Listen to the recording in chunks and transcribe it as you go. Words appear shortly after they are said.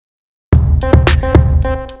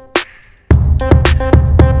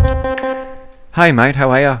Hey mate, how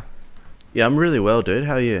are you? Yeah, I'm really well, dude.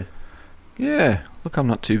 How are you? Yeah, look, I'm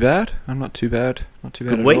not too bad. Not too bad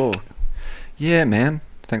Good at week? all. Yeah, man.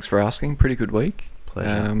 Thanks for asking. Pretty good week.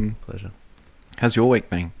 Pleasure. Pleasure. How's your week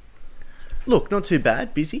been? Look, not too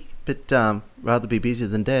bad. Busy, but rather be busy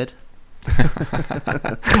than dead.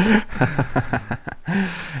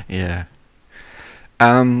 Yeah.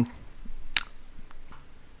 I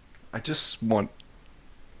just want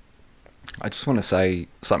to say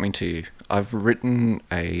something to you. I've written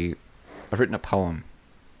a poem.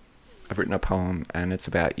 And it's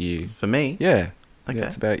about you. For me? Yeah. Okay. Yeah,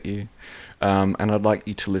 it's about you. And I'd like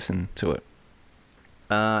you to listen to it.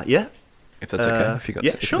 Yeah. If that's okay. If you got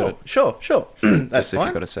yeah, if you got sure. it, That's just if fine.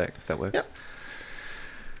 you've got a sec, if that works. Yep.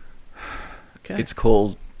 Okay. It's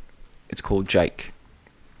called Jake.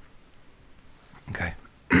 Okay.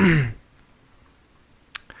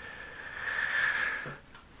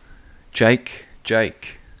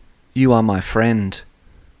 Jake, you are my friend.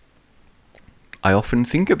 I often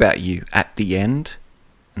think about you at the end,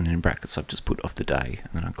 and then in brackets I've just put of the day,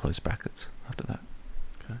 and then I close brackets after that.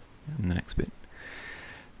 Okay. In the next bit.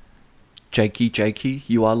 Jakey,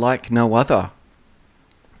 you are like no other.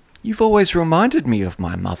 You've always reminded me of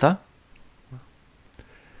my mother.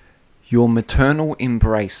 Your maternal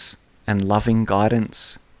embrace and loving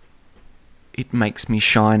guidance, it makes me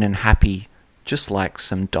shine and happy, just like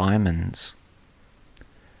some diamonds.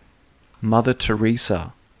 Mother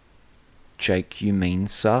Teresa, Jake, you mean,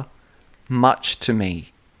 sir, much to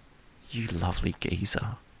me, you lovely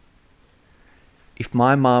geezer. If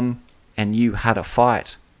my mum and you had a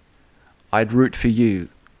fight, I'd root for you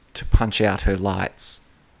to punch out her lights.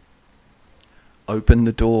 Open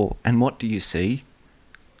the door, and what do you see?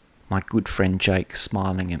 My good friend Jake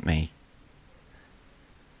smiling at me.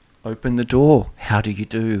 Open the door, how do you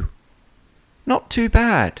do? Not too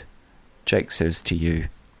bad, Jake says to you.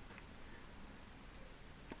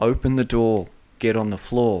 Open the door, get on the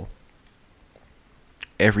floor.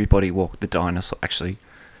 Everybody walk the dinosaur. Actually,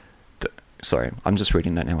 sorry, I'm just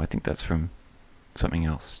reading that now. I think that's from something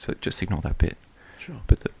else, so just ignore that bit. Sure.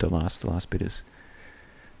 But the last bit is,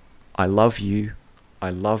 I love you, I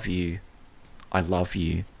love you, I love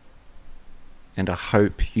you, and I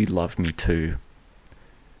hope you love me too.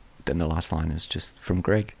 Then the last line is just from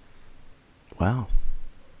Greg. Wow.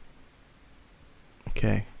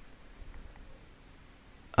 Okay.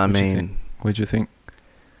 What'd you think?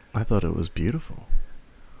 I thought it was beautiful.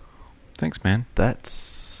 Thanks, man.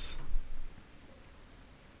 That's...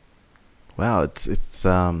 Wow, it's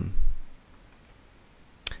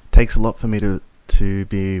takes a lot for me to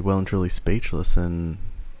be well and truly speechless, and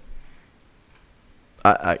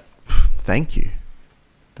I thank you.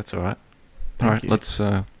 That's all right. Thank All right, you.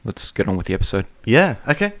 let's get on with the episode. Yeah,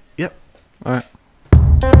 okay. Yep. All right.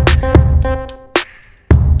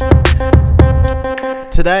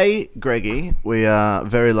 Today, Greggy, we are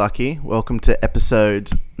very lucky. Welcome to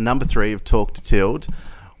episode number 3 of Talk to Tild.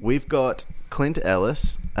 We've got Clint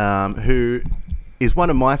Ellis, who is one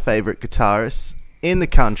of my favourite guitarists in the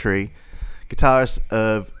country, guitarist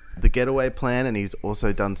of The Getaway Plan, and he's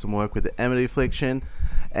also done some work with the Amity Affliction,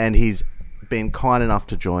 and he's been kind enough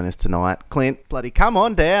to join us tonight. Clint, bloody come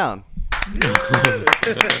on down.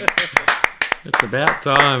 It's about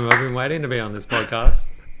time. I've been waiting to be on this podcast.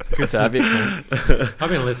 Good to have you, Clint. I've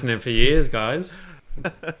been listening for years, guys.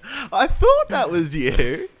 I thought that was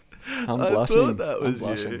you. I'm I blushing. thought that was I'm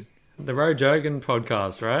blushing. you. The Ro Jogan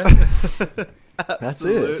podcast, right? That's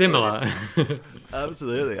it. Similar.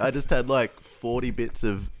 Absolutely. I just had like 40 bits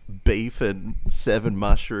of beef and 7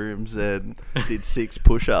 mushrooms and did 6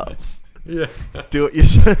 push-ups. Yeah. Do it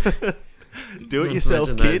yourself. Do it yourself,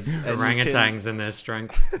 Imagine kids. those and you orangutans in their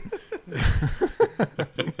strength.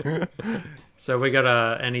 So we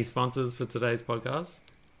got any sponsors for today's podcast?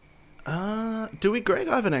 do we, Greg?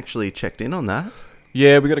 I haven't actually checked in on that.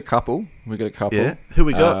 Yeah, we got a couple. Yeah. Who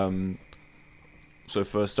we got? So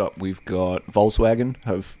first up, we've got Volkswagen,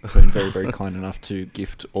 have been very, very kind enough to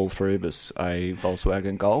gift all 3 of us a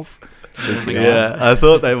Volkswagen Golf GTI. Yeah, I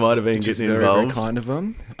thought they might have been which is getting very, very involved. kind of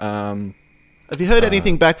them. Have you heard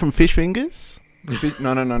anything back from Fish Fingers?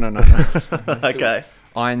 No. Okay.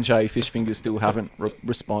 Iron J, Fish Fingers still haven't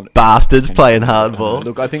responded. Bastards playing hardball.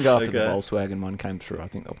 Look, I think after the Okay. Volkswagen one came through, I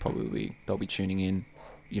think they'll be tuning in,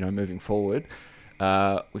 moving forward.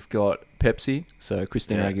 We've got Pepsi, so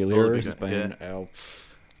Christina Yeah, Aguilera all has been our...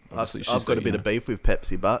 obviously she's I've got a the, bit of beef with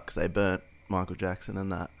Pepsi Bucks. They burnt Michael Jackson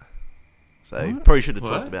and that. So you What? probably should have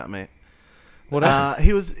What? talked about me. What happened?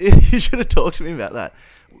 You should have talked to me about that.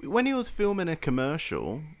 When he was filming a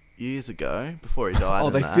commercial, years ago before he died. Oh,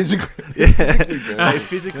 and they that. physically. Yeah, they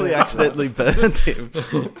physically accidentally burned him.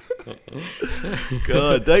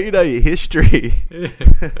 God, don't you know your history? Your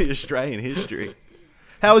Australian history.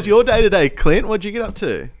 How was your day today, Clint? What'd you get up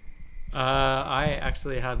to? I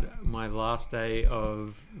actually had my last day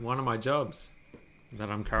of one of my jobs that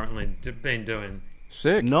I'm currently been doing.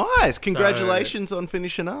 Sick. Nice. Congratulations on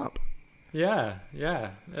finishing up. Yeah,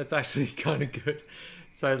 it's actually kind of good.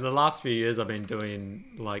 So the last few years I've been doing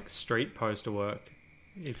like street poster work.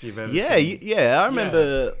 If you've ever seen. I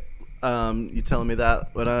remember you telling me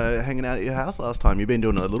that when I was hanging out at your house last time. You've been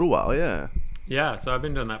doing it a little while, yeah. Yeah, so I've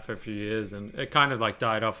been doing that for a few years, and it kind of like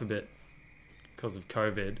died off a bit because of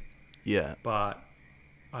COVID. Yeah. But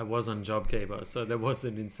I was on JobKeeper, so there was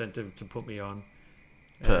an incentive to put me on.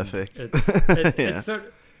 And Perfect.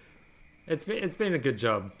 It's been a good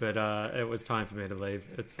job, but it was time for me to leave.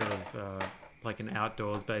 It's sort of like an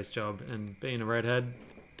outdoors based job, and being a redhead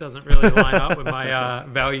doesn't really line up with my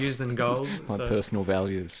values and goals. My personal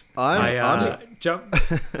values.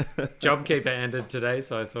 JobKeeper ended today,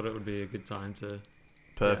 so I thought it would be a good time to.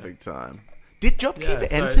 Perfect time. Did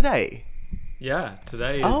JobKeeper end today? Yeah,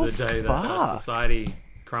 today is the day that our society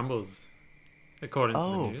crumbles, according to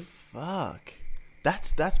the news. Fuck.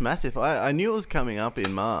 That's massive. I knew it was coming up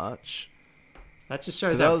in March. That just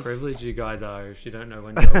shows how privileged you guys are if you don't know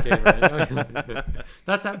when JobKeeper is.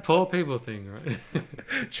 That's that poor people thing, right?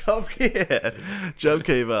 JobKeeper.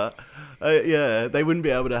 Yeah, they wouldn't be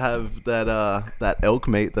able to have that elk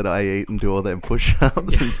meat that I eat and do all them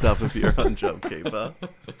push-ups and stuff if you're on JobKeeper.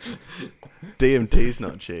 DMT's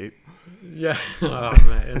not cheap. Yeah. Oh,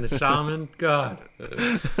 man. And the shaman, God.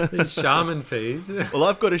 These shaman fees. Well,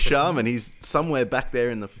 I've got a shaman. He's somewhere back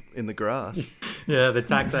there in the grass. Yeah,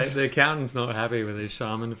 the accountant's not happy with his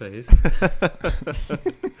shaman fees.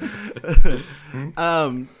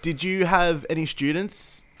 Did you have any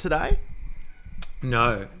students today?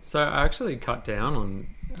 No. So I actually cut down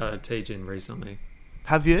on teaching recently.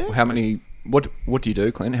 Have you? How many? What do you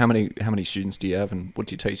do, Clint? How many students do you have, and what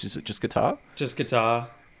do you teach? Is it just guitar? Just guitar.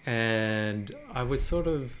 And I was sort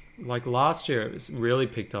of like last year it was really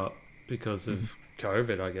picked up because of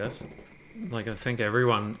COVID, I guess. Like I think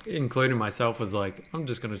everyone, including myself, was like, I'm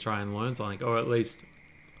just going to try and learn something, or at least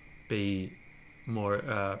be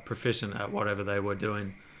more proficient at whatever they were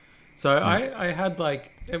doing. So I had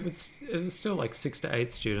like it was still like 6 to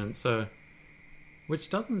 8 students, so which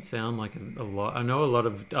doesn't sound like a lot. I know a lot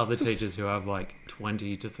of other teachers who have like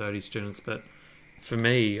 20 to 30 students, but for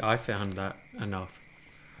me, I found that enough.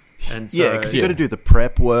 And so, yeah, because you got to do the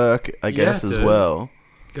prep work, I guess, as well.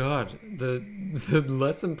 God, the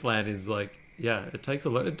lesson plan is like, yeah, it takes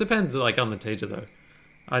a lot. It depends like on the teacher though.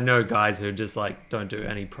 I know guys who just like don't do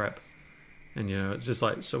any prep, and it's just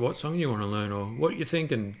like, so what song you want to learn or what you're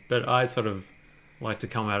thinking. But I sort of like to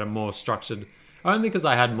come at it more structured, only because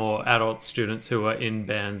I had more adult students who are in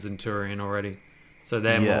bands and touring already, so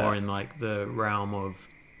they're more in like the realm of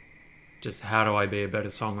just how do I be a better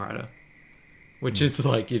songwriter. Which is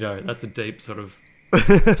like, that's a deep sort of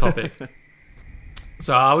topic.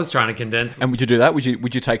 So I was trying to condense. And would you do that? Would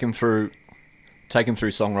you take them through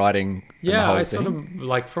songwriting? Yeah, I sort of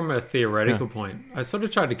like from a theoretical point, I sort of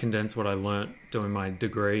tried to condense what I learnt doing my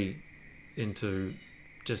degree into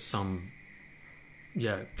just some,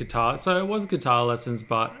 guitar. So it was guitar lessons,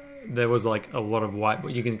 but there was like a lot of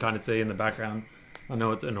whiteboard. You can kind of see in the background. I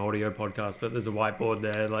know it's an audio podcast, but there's a whiteboard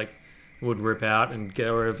there, like. Would rip out and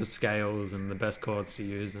go over scales and the best chords to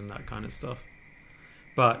use and that kind of stuff.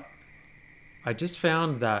 But I just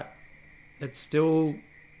found that it still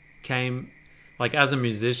came, like as a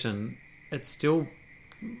musician, it still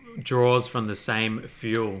draws from the same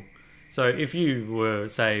fuel. So if you were,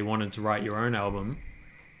 say, wanted to write your own album,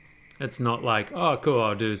 it's not like, oh, cool,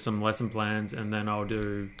 I'll do some lesson plans and then I'll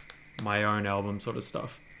do my own album sort of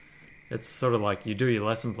stuff. It's sort of like you do your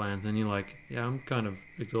lesson plans and you're like, yeah, I'm kind of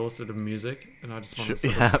exhausted of music and I just want to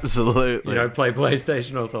sort of, absolutely. Play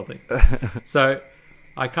PlayStation or something. So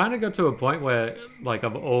I kind of got to a point where like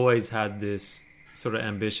I've always had this sort of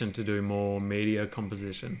ambition to do more media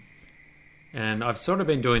composition. And I've sort of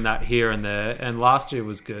been doing that here and there. And last year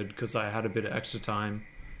was good because I had a bit of extra time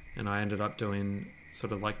and I ended up doing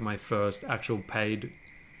sort of like my first actual paid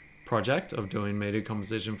project of doing media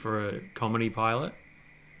composition for a comedy pilot.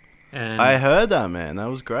 And I heard that, man. That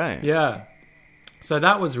was great. Yeah. So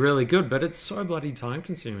that was really good, but it's so bloody time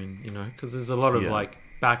consuming, because there's a lot of like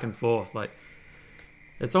back and forth. Like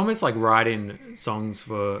it's almost like writing songs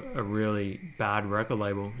for a really bad record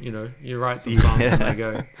label. You write some songs and they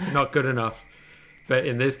go, not good enough. But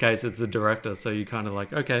in this case, it's the director. So you kind of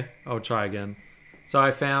like, okay, I'll try again. So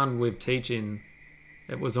I found with teaching,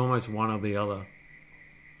 it was almost one or the other.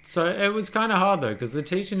 So it was kind of hard though, because the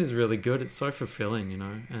teaching is really good. It's so fulfilling, you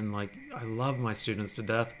know, and like I love my students to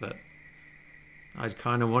death, but I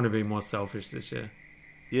kind of want to be more selfish this year.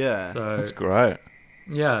 Yeah. So That's great.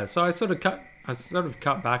 yeah, so I sort of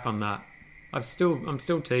cut back on that. I'm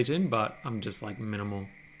still teaching, but I'm just like minimal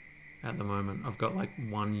at the moment. I've got like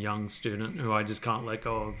one young student who I just can't let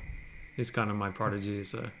go of. He's kind of my prodigy,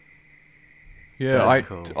 so Yeah, That's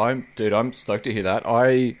cool. I'm stoked to hear that.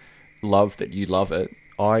 I love that you love it.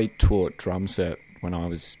 I taught drum set when I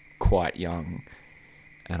was quite young,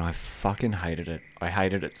 and I fucking hated it. I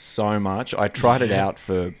hated it so much. I tried it out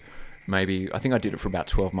for I think I did it for about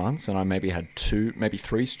 12 months, and I maybe had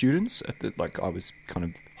 3 students I was kind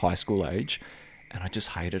of high school age, and I just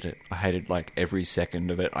hated it. I hated like every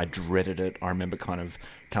second of it. I dreaded it. I remember kind of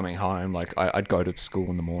coming home, like I'd go to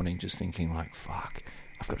school in the morning just thinking like, fuck,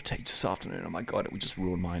 I've got to teach this afternoon. Oh my God, it would just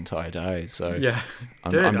ruin my entire day. So yeah.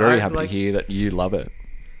 I'm Dude, very I, happy like- to hear that you love it.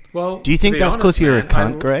 Well, Do you to think be that's honest, because you're a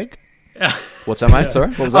man, cunt, Greg? What's that, mate? Sorry,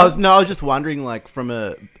 what was that? I was just wondering, like, from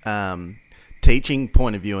a teaching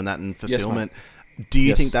point of view and that and Yes, fulfillment, do you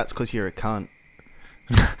Yes. think that's because you're a cunt?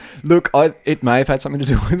 Look, it may have had something to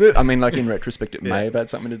do with it. I mean, like in retrospect, it Yeah. may have had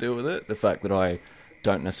something to do with it. The fact that I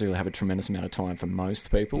don't necessarily have a tremendous amount of time for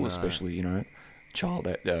most people, No. especially kind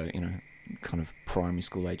of primary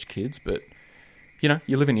school age kids. But you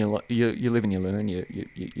live and you live and you learn. You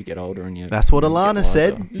get older and you. That's what you get Alana wiser.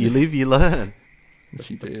 said. You live, you learn.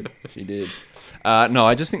 She did. She did. No,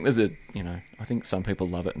 I just think there's I think some people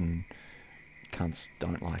love it and cunts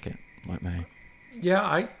don't like it, like me.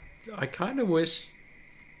 Yeah, I kind of wish,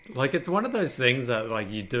 like, it's one of those things that like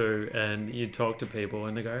you do and you talk to people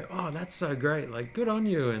and they go, oh, that's so great, like, good on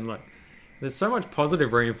you, and like there's so much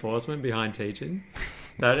positive reinforcement behind teaching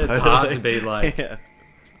that it's hard to be like, Yeah.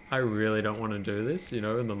 I really don't want to do this, in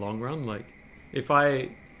the long run. Like,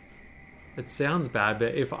 it sounds bad,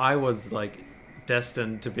 but if I was like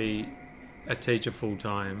destined to be a teacher full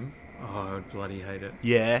time, oh, I would bloody hate it.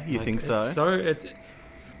 Yeah, you Like, think so?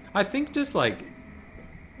 I think just like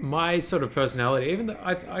my sort of personality, even though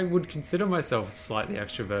I would consider myself slightly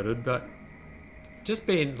extroverted, but just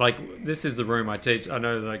being like, this is the room I teach. I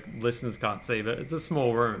know like listeners can't see, but it's a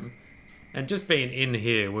small room, and just being in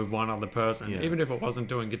here with one other person, Yeah. even if it wasn't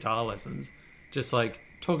doing guitar lessons, just like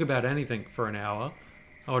talk about anything for an hour,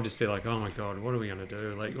 I would just be like, oh my God, what are we going to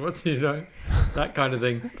do? Like, what's, that kind of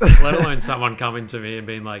thing. Let alone someone coming to me and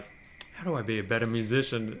being like, how do I be a better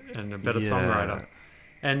musician and a better Yeah. songwriter?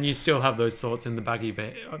 And you still have those thoughts in the back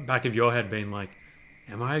of your head being like,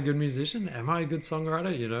 am I a good musician? Am I a good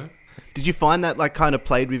songwriter? Did you find that like kind of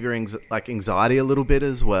played with your anxiety a little bit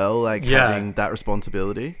as well, like Yeah. having that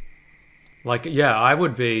responsibility? Like, yeah, I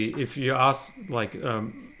would be, if you asked like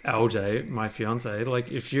LJ, my fiance,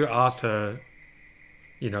 like if you asked her,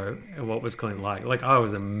 what was Clint like I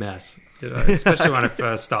was a mess, especially when I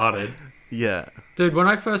first started. Yeah. Dude, when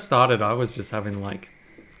I first started, I was just having like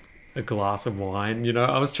a glass of wine,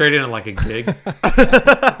 I was treating it like a gig.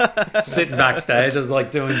 Sitting backstage, I was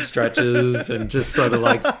like doing stretches and just sort of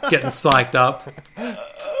like getting psyched up.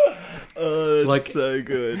 Oh, that's Like- so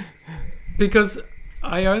good. Because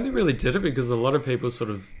I only really did it because a lot of people sort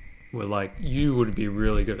of were like, you would be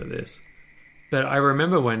really good at this. But I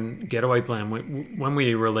remember when Getaway Plan, when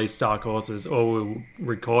we released Dark Horses, or we were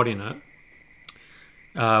recording it,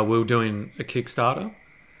 we were doing a Kickstarter.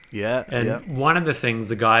 Yeah. And yeah. one of the things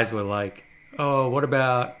the guys were like, oh, what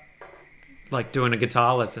about like doing a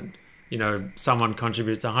guitar lesson? Someone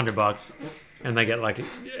contributes $100 and they get like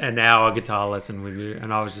an hour guitar lesson with you.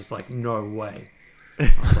 And I was just like, no way. I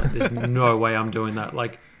was like, there's no way I'm doing that.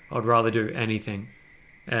 Like, I'd rather do anything.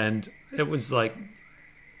 And it was like,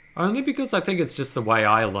 only because I think it's just the way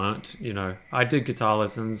I learnt, I did guitar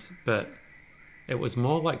lessons, but it was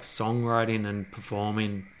more like songwriting and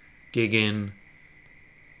performing, gigging,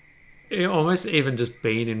 almost even just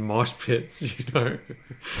being in mosh pits,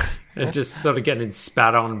 and just sort of getting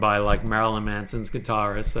spat on by like Marilyn Manson's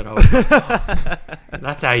guitarist that I was like, oh,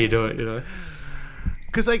 that's how you do it,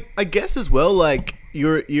 Because I guess as well, like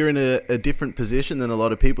you're in a different position than a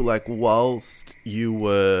lot of people. Like whilst you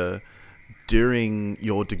were during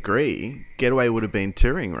your degree, Getaway would have been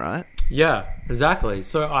touring, right? Yeah, exactly.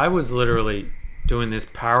 So I was literally doing this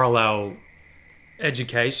parallel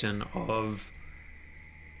education of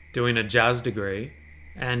doing a jazz degree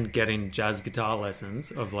and getting jazz guitar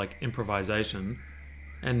lessons of like improvisation,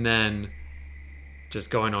 and then just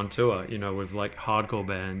going on tour, with like hardcore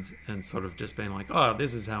bands and sort of just being like, oh,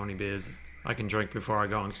 this is how many beers I can drink before I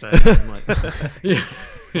go on stage. I'm like, yeah.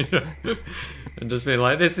 And just being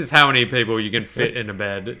like, this is how many people you can fit in a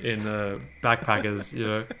bed in the backpackers,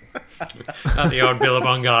 at the old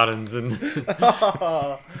Billabong Gardens, and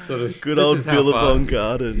sort of Good this old is how Billabong far-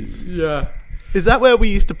 Gardens. Yeah. Is that where we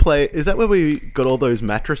used to play? Is that where we got all those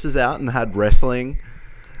mattresses out and had wrestling?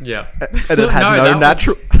 Yeah. And it had No, no that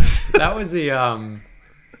natural. That was the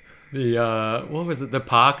what was it? The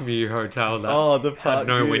Parkview Hotel that Oh, the had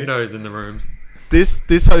no Parkview. windows in the rooms.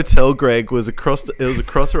 This hotel, Greg, was across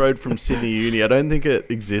the road from Sydney Uni. I don't think it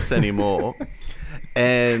exists anymore.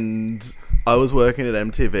 And I was working at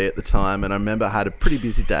MTV at the time, and I remember I had a pretty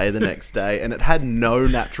busy day the next day, and it had no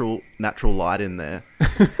natural light in there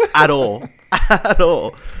at all, at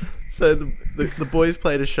all. So the boys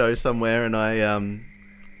played a show somewhere, and I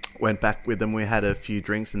went back with them. We had a few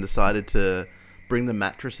drinks and decided to bring the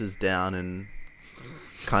mattresses down and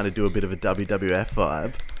kind of do a bit of a WWF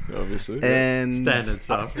vibe. Obviously. And Standard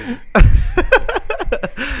stuff.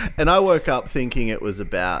 and I woke up thinking it was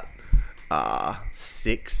about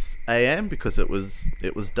 6 a.m. because it was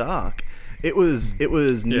dark. It was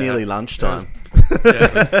nearly lunchtime.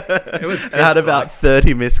 It was It had about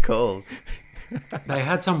 30 missed calls. They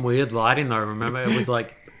had some weird lighting though. Remember, it was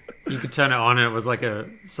like you could turn it on and it was like a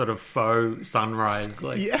sort of faux sunrise.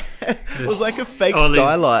 Like Yeah, it was like a fake all these-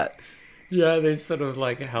 skylight. yeah, these sort of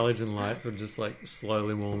like halogen lights would just like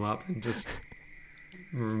slowly warm up and just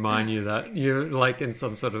remind you that you're like in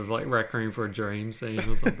some sort of like Requiem for a Dream scene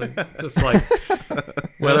or something. Just like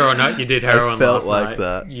whether or not you did heroin felt last like night,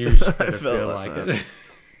 that. you better felt feel like like that.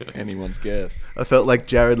 it. Anyone's guess. I felt like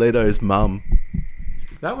Jared Leto's mum.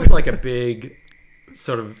 That was like a big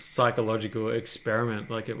sort of psychological experiment.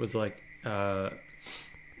 Like it was like,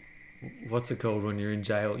 what's it called when you're in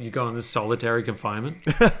jail? You go on this solitary confinement.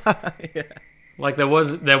 Yeah. Like there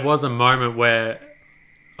was a moment where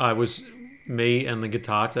me and the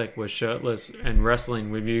guitar tech were shirtless and wrestling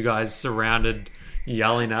with you guys surrounded,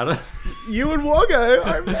 yelling at us. You and Woggo,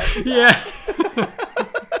 I remember. Yeah.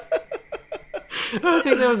 I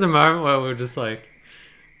think there was a moment where we were just like,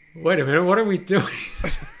 wait a minute, what are we doing?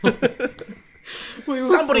 We were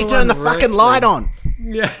Somebody full turn the on fucking wrestling. light on.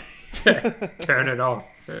 Yeah. Turn it off.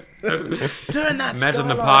 Turn that Imagine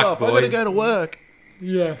the skylight park off. I gotta boys. go to work.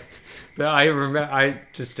 Yeah. But I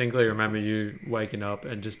distinctly remember you waking up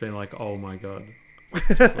and just being like, oh my God.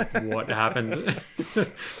 Just like, what happened?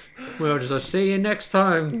 We were just like, see you next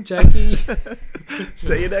time, Jackie.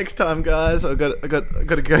 See you next time, guys. I got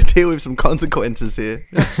to go deal with some consequences here.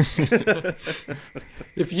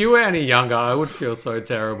 If you were any younger, I would feel so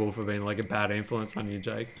terrible for being like a bad influence on you,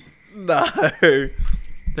 Jake. No. The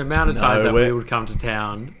amount of times that we we're- would come to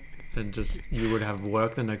town and just you would have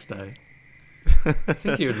work the next day. I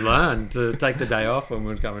think you'd learn to take the day off when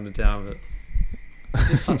we'd come into town, but you're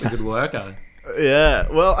just such a good worker. Yeah.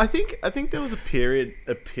 Well, I think there was a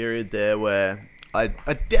period there where I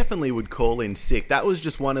definitely would call in sick. That was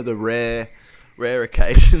just one of the rare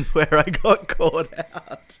occasions where I got caught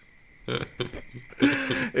out.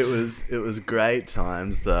 It was great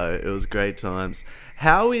times though. It was great times.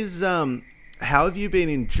 How have you been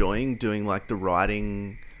enjoying doing like the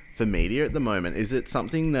writing for media at the moment? Is it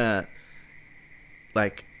something that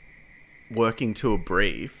like working to a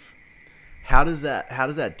brief? How does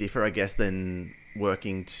that differ, I guess, than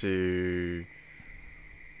working to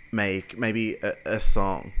make maybe a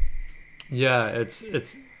song? Yeah,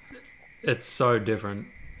 it's so different,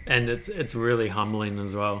 and it's really humbling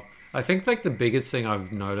as well. I think like the biggest thing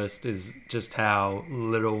I've noticed is just how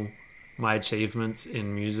little my achievements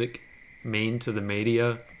in music mean to the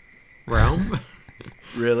media realm.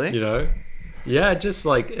 Really? You know? Yeah, just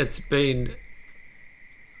like it's been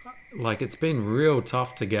real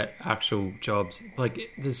tough to get actual jobs.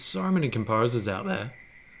 Like there's so many composers out there.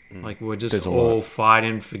 Like we're There's just a all lot.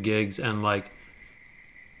 fighting for gigs, and like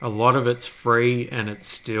a lot of it's free, and it's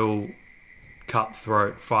still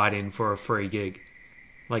cutthroat fighting for a free gig.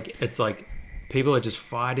 Like it's like people are just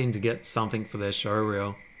fighting to get something for their show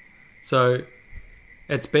reel. So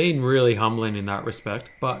it's been really humbling in that respect,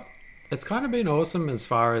 but it's kind of been awesome as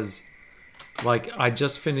far as like I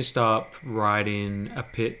just finished up writing a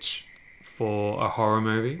pitch for a horror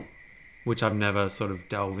movie, which I've never sort of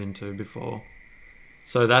delved into before.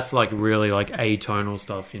 So that's like really like atonal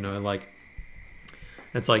stuff, you know, like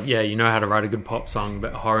it's like, yeah, you know how to write a good pop song,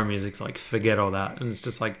 but horror music's like, forget all that. And it's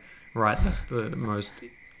just like write the most,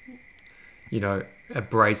 you know,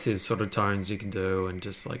 abrasive sort of tones you can do and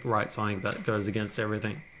just like write something that goes against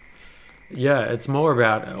everything. Yeah, it's more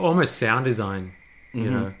about almost sound design, you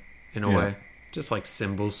know, in a Yeah. way. Just like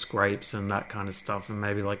cymbal scrapes and that kind of stuff, and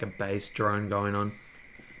maybe like a bass drone going on.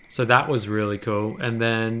 So that was really cool. And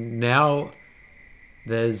then now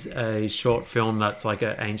there's a short film that's like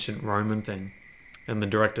an ancient Roman thing, and the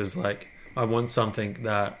director's like, I want something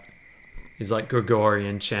that is like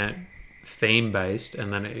Gregorian chant theme based,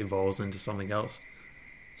 and then it evolves into something else.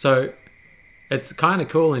 So it's kind of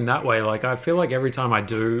cool in that way. Like, I feel like every time I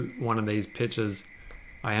do one of these pitches,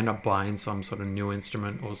 I end up buying some sort of new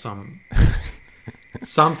instrument or something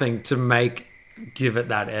to give it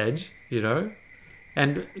that edge, you know?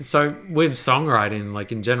 And so with songwriting,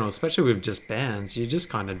 like in general, especially with just bands, you just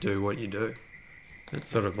kind of do what you do. It's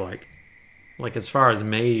sort of like as far as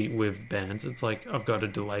me with bands, it's like I've got a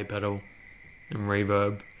delay pedal and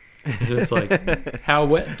reverb. And it's like, how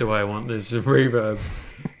wet do I want this reverb,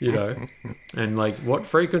 you know? And like, what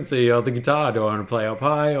frequency of the guitar do I want to play up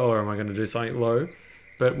high, or am I going to do something low?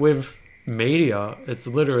 But with media, it's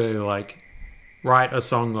literally like, write a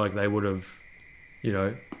song like they would have, you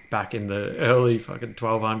know, back in the early fucking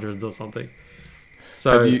 1200s or something.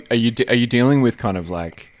 So are you dealing with kind of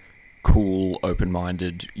like cool,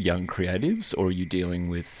 open-minded young creatives, or are you dealing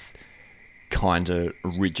with kind of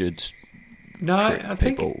rigid? No, I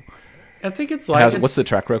think it's like what's the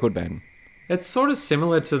track record been? It's sort of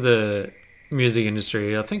similar to the music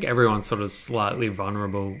industry. I think everyone's sort of slightly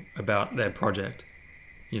vulnerable about their project.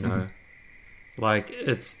 You know, like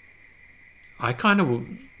I kind of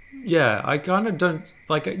don't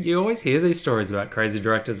like. You always hear these stories about crazy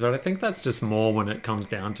directors, but I think that's just more when it comes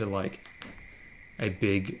down to like a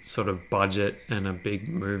big sort of budget and a big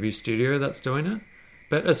movie studio that's doing it.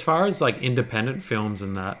 But as far as like independent films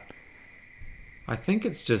and that, I think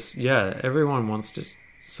it's just, everyone wants to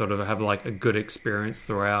sort of have like a good experience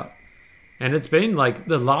throughout. And it's been like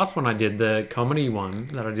the last one I did, the comedy one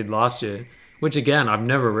that I did last year, which again, I've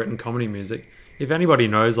never written comedy music. If anybody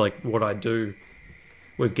knows like what I do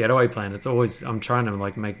with Getaway Plan, it's always, I'm trying to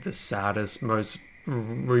like make the saddest, most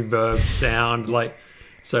reverb sound, like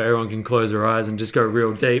so everyone can close their eyes and just go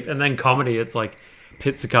real deep. And then comedy, it's like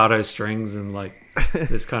pizzicato strings and like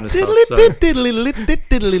this kind of stuff.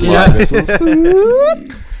 Slide whistles.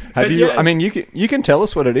 Have you? I mean, you can tell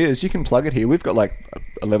us what it is. You can plug it here. We've got like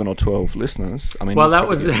 11 or 12 listeners. I mean, well, that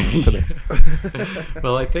was.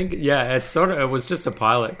 Well, I think it was just a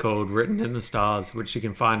pilot called "Written in the Stars," which you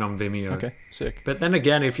can find on Vimeo. Okay, sick. But then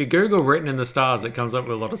again, if you Google "Written in the Stars," it comes up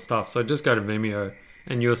with a lot of stuff. So just go to Vimeo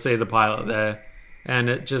and you'll see the pilot there, and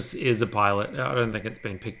it just is a pilot. I don't think it's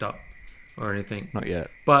been picked up or anything. Not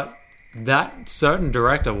yet. But that certain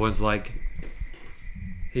director was like.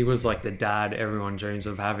 He was like the dad everyone dreams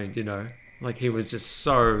of having, you know? Like, he was just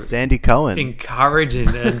so... Sandy Cohen. Encouraging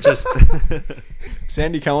and just...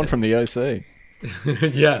 Sandy Cohen from the OC.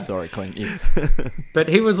 Yeah. Sorry, Clint. Yeah. But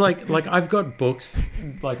he was like, I've got books,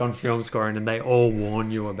 like, on film scoring, and they all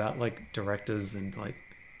warn you about, like, directors and, like...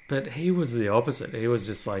 But he was the opposite. He was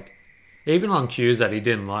just, like... Even on cues that he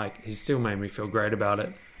didn't like, he still made me feel great about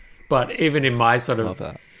it. But even in my sort of... Love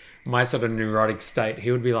that. My sort of neurotic state,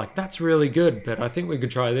 he would be like, that's really good, but I think we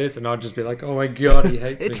could try this. And I'd just be like, oh my God, he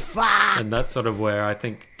hates me. It's fucked. And that's sort of where I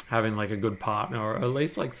think having like a good partner, or at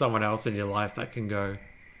least like someone else in your life that can go,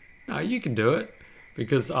 no, you can do it.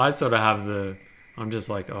 Because I sort of have I'm just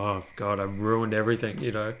like, oh God, I've ruined everything,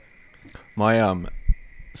 you know? My,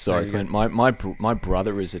 sorry, Clint, my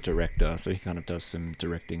brother is a director, so he kind of does some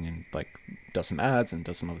directing and like does some ads and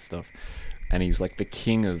does some other stuff. And he's like the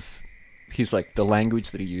king of... He's like, the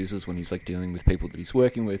language that he uses when he's like dealing with people that he's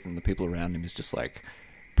working with and the people around him is just like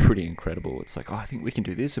pretty incredible. It's like, oh, I think we can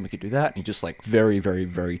do this and we could do that. And he's just like very, very,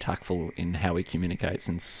 very tactful in how he communicates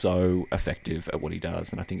and so effective at what he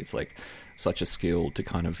does. And I think it's like such a skill to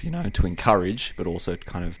kind of, you know, to encourage, but also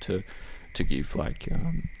kind of to give like,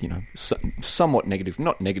 you know, somewhat negative,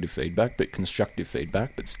 not negative feedback, but constructive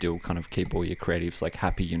feedback, but still kind of keep all your creatives like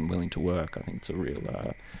happy and willing to work. I think it's a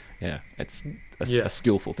real... it's a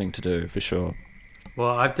skillful thing to do for sure.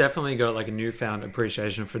 Well, I've definitely got like a newfound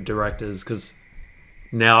appreciation for directors because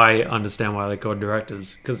now I understand why they're called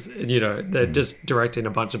directors, because, you know, they're just directing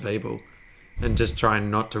a bunch of people and just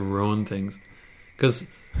trying not to ruin things.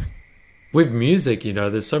 Because with music, you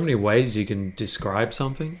know, there's so many ways you can describe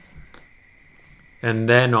something, and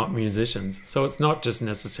they're not musicians. So it's not just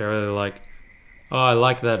necessarily like, oh, I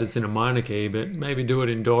like that it's in a minor key, but maybe do it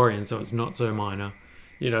in Dorian so it's not so minor.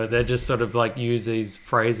 You know, they're just sort of like use these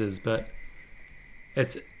phrases, but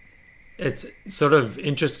it's sort of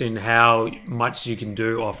interesting how much you can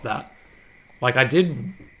do off that. Like I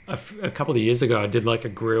did a couple of years ago, I did like a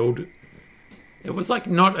grilled... It was like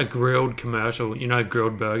not a grilled commercial, you know,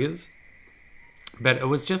 grilled burgers. But it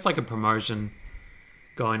was just like a promotion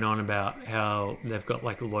going on about how they've got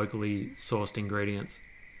like locally sourced ingredients.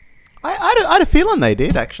 I had a feeling they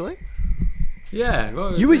did, actually. Yeah,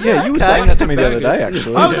 well, You were you were okay. saying that to me the other day. Burgers.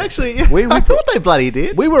 Actually, I was actually. We- I thought they bloody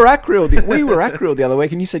did. we were at Grill. We were at Grill the other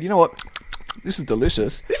week, and you said, "You know what? This is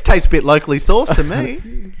delicious." This tastes a bit locally sourced to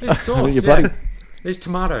me. There's sauce. you're yeah. bloody- There's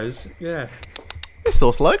tomatoes. Yeah. It's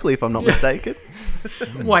sourced locally, if I'm not mistaken.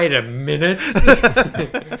 Wait a minute.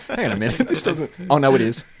 Hang on a minute. This doesn't. Oh no, it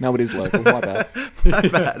is. No, it is local. My bad. How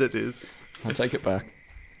bad it is. I'll take it back.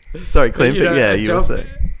 Sorry, Clint, You but know, yeah, a you were job- saying.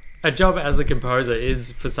 A job as a composer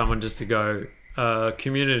is for someone just to go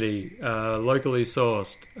community, locally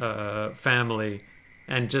sourced, family,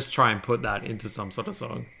 and just try and put that into some sort of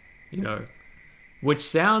song, you know, which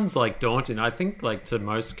sounds like daunting. I think like to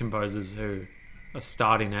most composers who are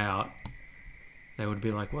starting out, they would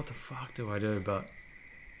be like, "What the fuck do I do?" But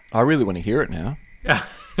I really want to hear it now.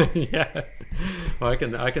 yeah, well, I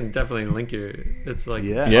can definitely link you. It's like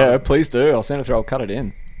Yeah. Yeah, please do. I'll send it through. I'll cut it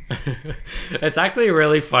in. it's actually a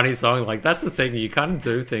really funny song. Like that's the thing, you kind of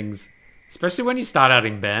do things, especially when you start out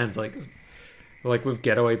in bands. Like with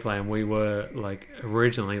Getaway Plan, we were like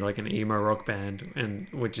originally like an emo rock band, and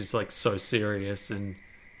which is like so serious and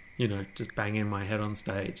you know just banging my head on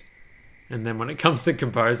stage. And then when it comes to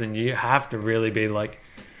composing, you have to really be like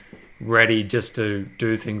ready just to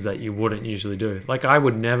do things that you wouldn't usually do. Like I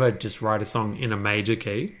would never just write a song in a major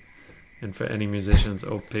key. And for any musicians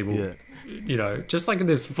or people, Yeah. you know, just like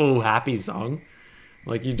this full happy song,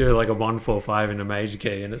 like you do like a 1-4-5 in a major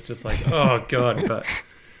key, and it's just like, oh god, but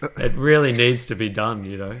it really needs to be done,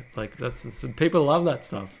 you know. Like that's people love that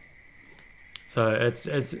stuff. So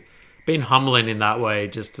it's been humbling in that way,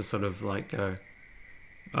 just to sort of like go,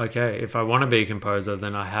 okay, if I want to be a composer,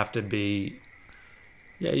 then I have to be.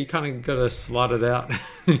 Yeah, you kind of got to slut it out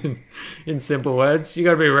in simple words. You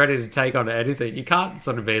got to be ready to take on anything. You can't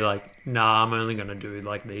sort of be like, nah, I'm only going to do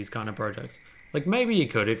like these kind of projects. Like maybe you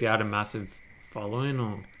could if you had a massive following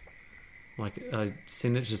or like a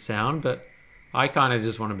signature sound, but I kind of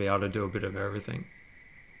just want to be able to do a bit of everything,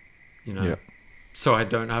 you know, Yeah. so I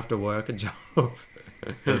don't have to work a job.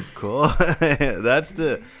 Of course, that's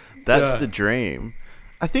the dream.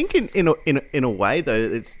 I think in a way though,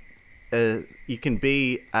 it's you can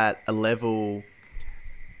be at a level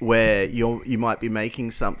where you might be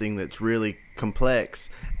making something that's really complex,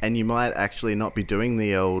 and you might actually not be doing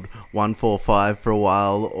the old 1-4-5 for a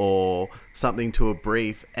while or something to a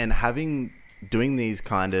brief, and doing these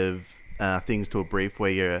kind of things to a brief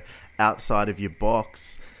where you're outside of your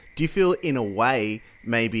box. Do you feel in a way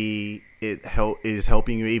maybe it is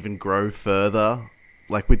helping you even grow further,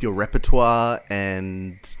 like with your repertoire,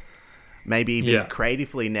 and maybe even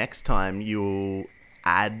creatively next time you'll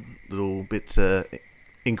add little bits of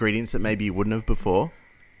ingredients that maybe you wouldn't have before?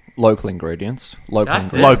 Local ingredients. Local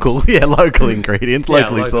That's ingredients. Local ingredients,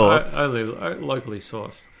 locally sourced. Only locally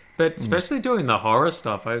sourced. But especially doing the horror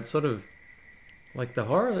stuff, I would sort of like the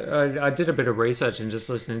horror. I did a bit of research and just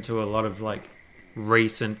listening to a lot of like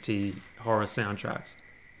recent horror soundtracks,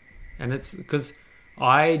 and it's because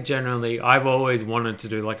I've always wanted to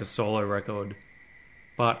do like a solo record,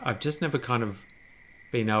 but I've just never kind of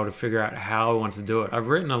been able to figure out how I want to do it. I've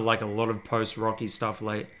written a lot of post-rocky stuff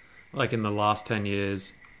like in the last 10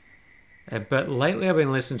 years. But lately I've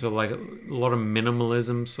been listening to like a lot of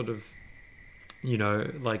minimalism sort of, you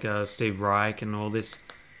know, like Steve Reich and all this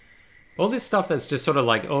stuff that's just sort of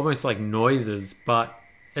like almost like noises, but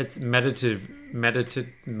it's meditative.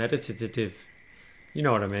 You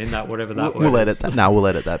know what I mean? That whatever that word We'll is. edit that. No, we'll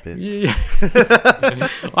edit that bit. Yeah.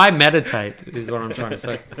 I meditate is what I'm trying to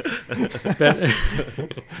say.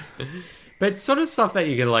 But sort of stuff that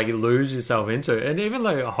you can like lose yourself into. And even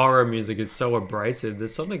though horror music is so abrasive,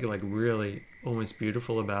 there's something like really almost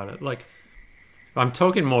beautiful about it. Like I'm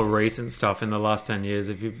talking more recent stuff in the last 10 years.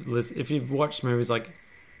 If you've watched movies like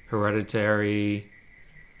Hereditary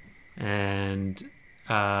and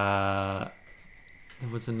there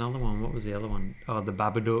was another one. What was the other one? Oh, The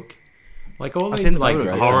Babadook. Like all these like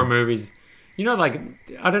Babadook, horror yeah. movies. You know, like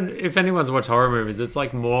I don't. If anyone's watched horror movies, it's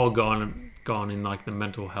like more gone in like the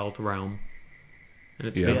mental health realm, and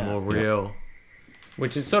it's a bit Yeah. more real.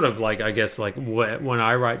 Which is sort of like, I guess, like when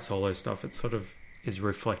I write solo stuff, it sort of is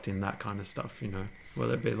reflecting that kind of stuff. You know,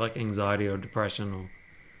 whether it be like anxiety or depression or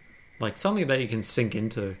like something that you can sink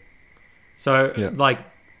into. So Yeah. like.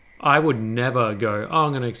 I would never go, oh,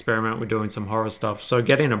 I'm going to experiment with doing some horror stuff. So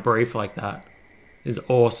getting a brief like that is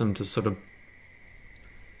awesome to sort of...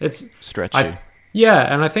 It's Stretch you. Yeah,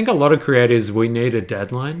 and I think a lot of creators, we need a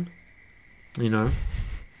deadline, you know?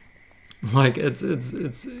 Like, it's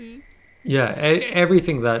yeah,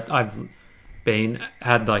 everything that I've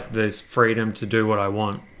had like this freedom to do what I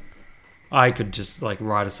want. I could just like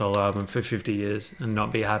write a solo album for 50 years and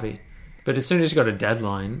not be happy. But as soon as you got a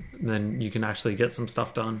deadline, then you can actually get some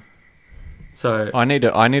stuff done. So I need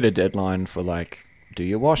a deadline for like do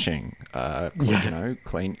your washing,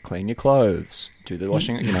 clean your clothes, do the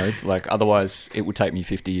washing, like otherwise it would take me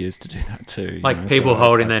 50 years to do that too. like people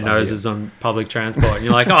holding their noses on public transport, and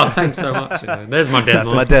you're like, oh, thanks so much. There's my deadline. That's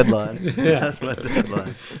my deadline. That's my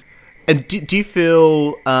deadline. And do you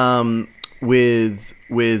feel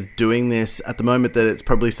with doing this at the moment that it's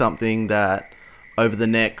probably something that over the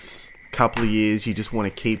next couple of years you just want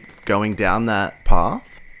to keep going down that path?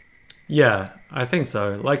 Yeah, I think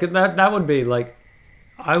so. Like that would be like,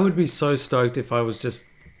 I would be so stoked if I was just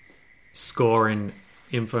scoring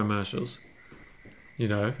infomercials.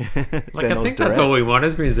 Like I think that's all we want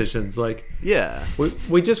as musicians. Like, yeah,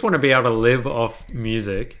 we just want to be able to live off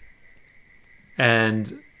music.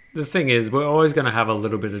 And the thing is, we're always going to have a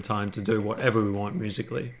little bit of time to do whatever we want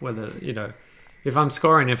musically. Whether, if I'm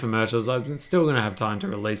scoring infomercials, I'm still going to have time to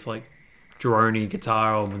release like droney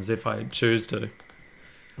guitar albums if I choose to.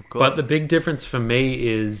 Of course. But the big difference for me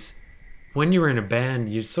is when you're in a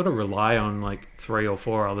band, you sort of rely on like 3 or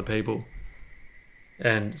 4 other people.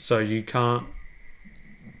 And so you can't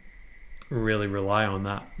really rely on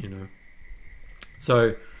that,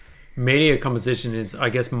 So media composition is, I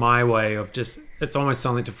guess, my way of just, it's almost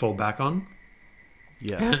something to fall back on.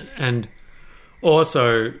 Yeah. And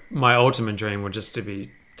also my ultimate dream would just to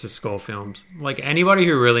score films. Like anybody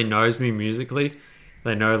who really knows me musically,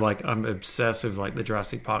 they know like I'm obsessed with like the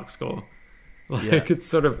Jurassic Park score. Like it's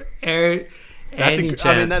sort of that's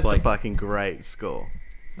a fucking great score.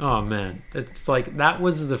 Oh man, it's like that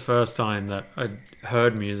was the first time that I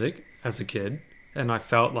heard music as a kid, and I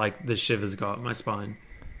felt like the shivers got up my spine.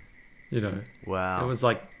 Wow. It was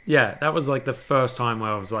like, yeah, that was like the first time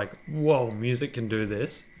where I was like, whoa, music can do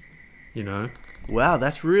this. Wow,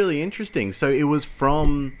 that's really interesting. So it was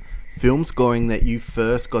from film scoring that you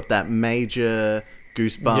first got that major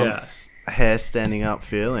goosebumps, hair standing up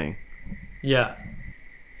feeling. Yeah.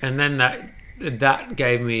 And then that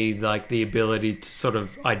gave me like the ability to sort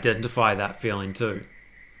of identify that feeling too.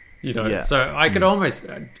 Yeah. So I could almost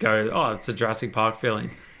go, oh, it's a Jurassic Park feeling.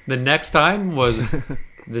 The next time was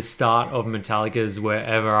the start of Metallica's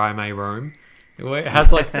Wherever I May Roam. It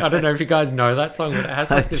has like, I don't know if you guys know that song, but it has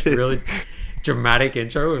like this really dramatic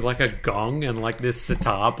intro with like a gong and like this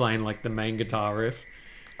sitar playing like the main guitar riff.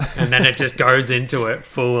 And then it just goes into it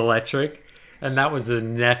full electric. And that was the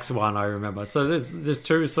next one I remember. So there's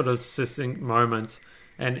 2 sort of succinct moments,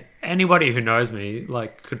 and anybody who knows me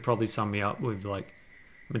like could probably sum me up with like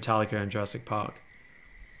Metallica and Jurassic Park.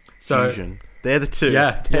 So Fusion. They're the 2.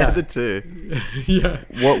 Yeah, They're the 2. Yeah.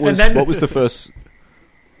 What was the first?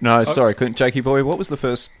 No, sorry, Jakey boy. What was the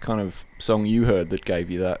first kind of song you heard that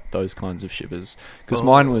gave you those kinds of shivers? Because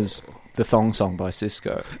mine was the Thong Song by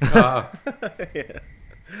Cisco. Yeah.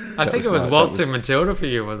 I think it was Waltzing Matilda for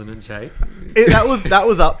you, wasn't it, Jake? That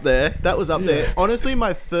was up there. That was up there. Honestly,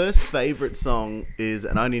 my first favourite song is,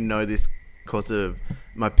 and I only know this because of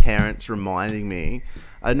my parents reminding me.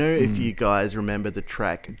 I don't know if you guys remember the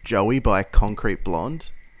track Joey by Concrete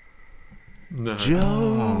Blonde. No.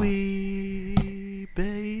 Joey,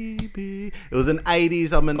 baby. It was an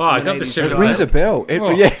 80s. I got the shivers. It rings a bell.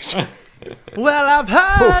 Yes. Well, I've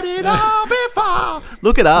heard it all before.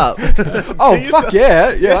 Look it up. Oh, fuck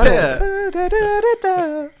yeah. Yeah.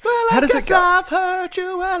 Well, How does it go? I've heard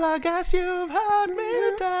you. Well, I guess you've heard me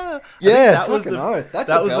too. Yeah, that was fucking oath. That's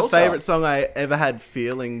that a was the belter. favorite song I ever had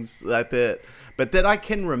feelings like that. But that I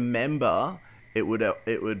can remember, it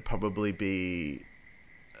would probably be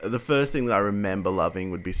the first thing that I remember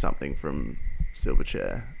loving would be something from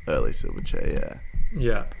Silverchair, early Silverchair, yeah.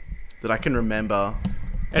 Yeah. That I can remember.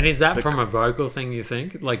 And is that from a vocal thing, you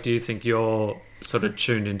think? Like, do you think you're sort of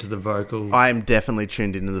tuned into the vocal? I am definitely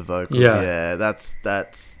tuned into the vocals. Yeah. Yeah, that's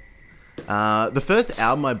the first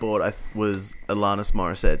album I bought was Alanis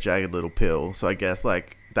Morissette, Jagged Little Pill. So I guess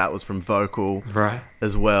like that was from vocal, right,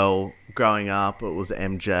 as well. Growing up, it was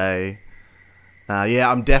MJ. Yeah,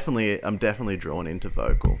 I'm definitely drawn into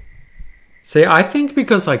vocal. See, I think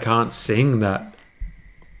because I can't sing that,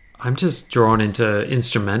 I'm just drawn into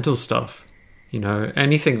instrumental stuff.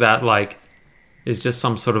 Anything that like is just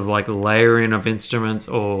some sort of like layering of instruments,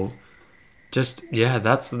 or just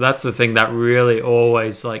that's the thing that really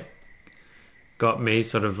always like got me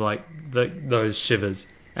sort of like those shivers.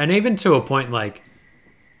 And even to a point like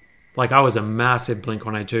I was a massive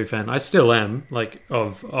Blink-182 fan. I still am, like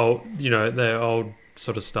of old, their old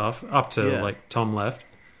sort of stuff up to like Tom Left.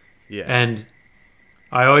 Yeah. And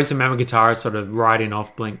I always remember guitarists sort of writing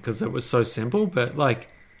off Blink because it was so simple, but like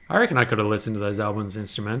I reckon I could have listened to those albums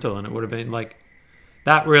instrumental and it would have been like,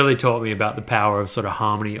 that really taught me about the power of sort of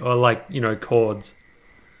harmony or like, chords.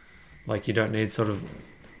 Like you don't need sort of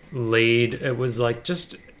lead. It was like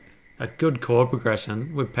just a good chord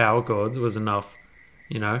progression with power chords was enough.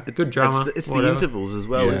 You know, good drummer. It's the whatever. intervals as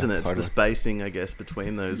well, Yeah, isn't it? It's totally. the spacing, I guess,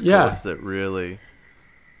 between those Yeah. chords that really.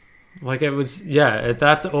 Like it was,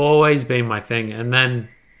 that's always been my thing. And then,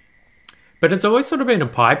 but it's always sort of been a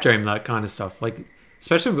pipe dream, that kind of stuff. Like,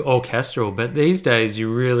 especially with orchestral. But these days,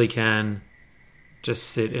 you really can just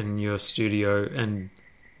sit in your studio and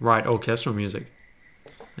write orchestral music.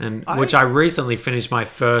 And which I recently finished my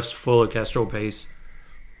first full orchestral piece,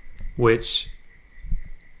 which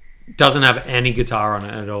doesn't have any guitar on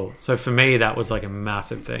it at all. So for me, that was like a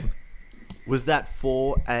massive thing. Was that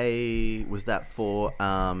for a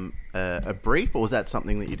brief, or was that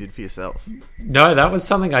something that you did for yourself? No, that was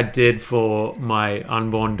something I did for my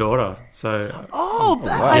unborn daughter. So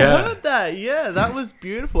I Yeah. heard that. Yeah, that was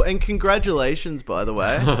beautiful. And congratulations, by the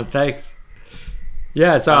way. thanks.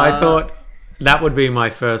 Yeah, so I thought that would be my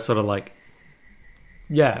first sort of like,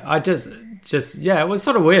 I just it was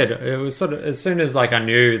sort of weird. It was sort of, as soon as like I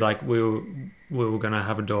knew like we were gonna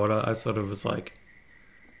have a daughter, I sort of was like,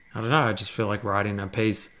 I don't know, I just feel like writing a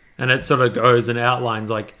piece, and it sort of goes and outlines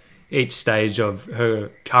like each stage of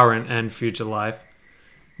her current and future life,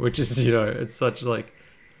 which is, you know, it's such like,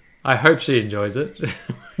 I hope she enjoys it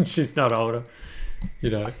when she's not older. You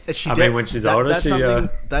know, when she's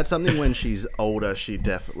older, that's something when she's older. She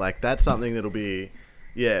like that's something that'll be,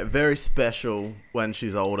 very special when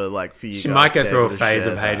she's older. Like for you, she guys might to go be through able a to phase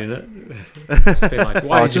share of that. hating it. Just be like,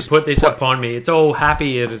 why did you put this upon me? It's all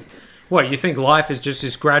happy. What, you think life is just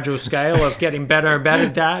this gradual scale of getting better and better,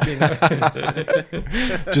 Dad? You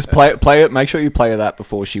know? Just play it. Make sure you play that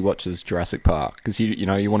before she watches Jurassic Park, because you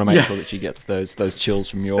want to make sure that she gets those chills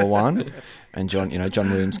from your one. And John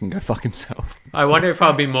Williams can go fuck himself. I wonder if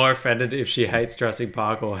I'll be more offended if she hates Jurassic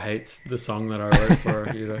Park or hates the song that I wrote for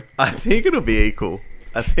her. You know, I think it'll be equal.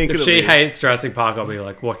 if she hates Jurassic Park, I'll be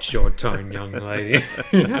like, "What's your tone, young lady?"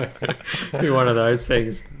 You know, be one of those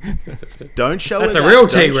things. Don't show That's her a that, real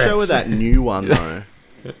don't T-Rex. show her that new one though.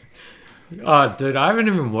 Oh, dude, I haven't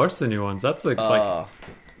even watched the new ones. That's like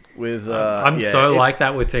With I'm yeah, so it's- like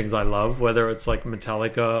that with things I love, whether it's like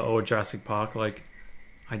Metallica or Jurassic Park. Like,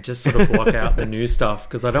 I just sort of block out the new stuff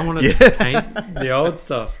because I don't want to taint the old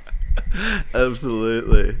stuff.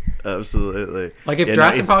 Absolutely. Like if Yeah, no,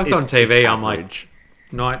 Jurassic it's- Park's on it's TV, I'm like, average.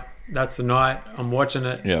 night. That's the night. I'm watching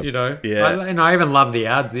it. Yep. You know. Yeah. And I even love the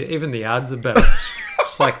ads. Even the ads are better.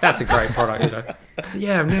 Just like that's a great product. You know.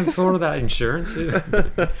 Yeah, I've never thought of that insurance. You know?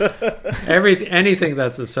 Anything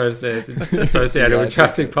that's associated with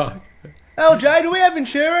Jurassic Park. LJ, do we have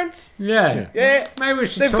insurance? Yeah. Yeah. Maybe we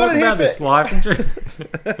should They've talk got it here about this for- life insurance.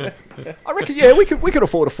 I reckon, we could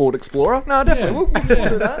afford a Ford Explorer. No, definitely, we'll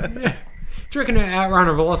do that. Yeah. Do you reckon it outrun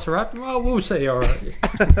a Velociraptor? Well, we'll see. All right.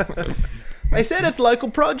 They said it's local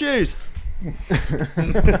produce.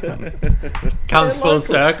 Comes full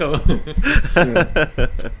circle.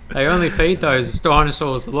 They only feed those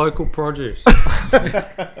dinosaurs local produce.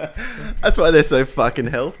 That's why they're so fucking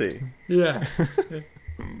healthy. Yeah.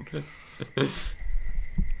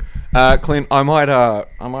 Clint, I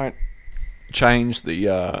might change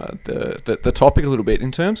the topic a little bit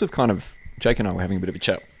in terms of kind of Jake and I were having a bit of a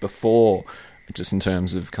chat before, just in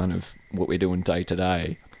terms of kind of what we're doing day to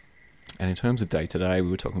day. And in terms of day to day,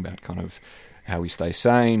 we were talking about kind of how we stay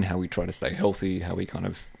sane, how we try to stay healthy, how we kind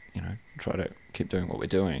of, try to keep doing what we're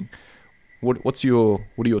doing. What are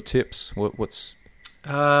your tips? What's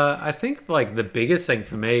I think like the biggest thing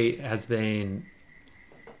for me has been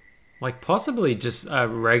like possibly just a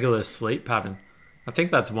regular sleep pattern. I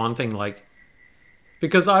think that's one thing, like,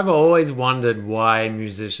 because I've always wondered why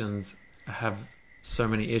musicians have so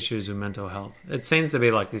many issues with mental health. It seems to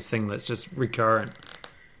be like this thing that's just recurrent,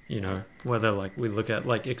 whether like we look at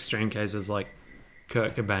like extreme cases like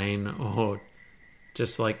Kurt Cobain or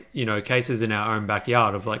just like, cases in our own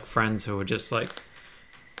backyard of like friends who are just like,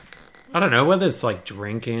 I don't know, whether it's like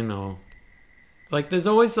drinking or like there's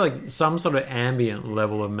always like some sort of ambient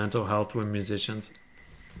level of mental health with musicians.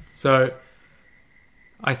 So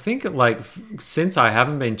I think like since I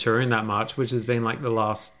haven't been touring that much, which has been like the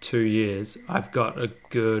last 2 years, I've got a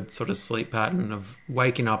good sort of sleep pattern of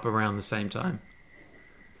waking up around the same time.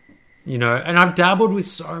 And I've dabbled with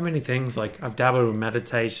so many things. Like I've dabbled with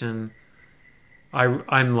meditation.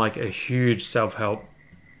 I'm like a huge self-help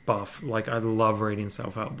buff. Like I love reading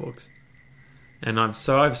self-help books. And I've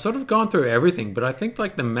sort of gone through everything, but I think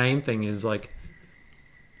like the main thing is like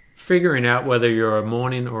figuring out whether you're a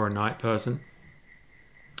morning or a night person,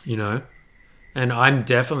 and I'm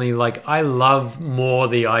definitely like, I love more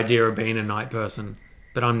the idea of being a night person,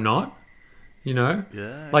 but I'm not,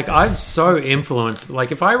 Yeah. like I'm so influenced.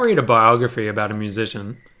 Like if I read a biography about a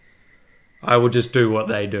musician, I will just do what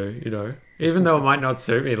they do, even though it might not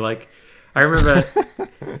suit me. Like, I remember,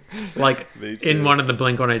 like, in one of the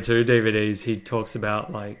Blink-182 DVDs, he talks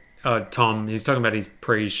about, like, Tom, he's talking about his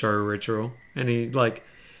pre-show ritual. And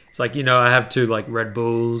it's like, you know, I have 2, like, Red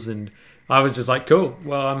Bulls. And I was just like, cool,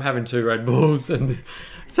 well, I'm having 2 Red Bulls. And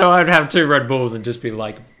so I'd have 2 Red Bulls and just be,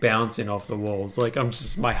 like, bouncing off the walls. Like,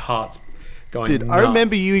 my heart's going Dude, nuts.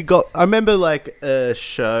 I remember like a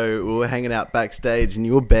show, we were hanging out backstage and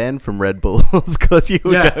you were banned from Red Bulls because you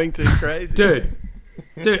were going too crazy. Dude,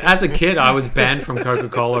 as a kid, I was banned from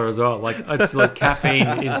Coca-Cola as well. Like, it's like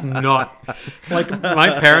caffeine is not... Like,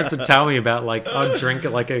 my parents would tell me about, like, I'd drink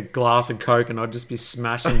like a glass of Coke and I'd just be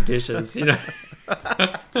smashing dishes, you know?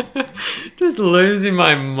 Just losing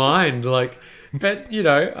my mind. Like, but, you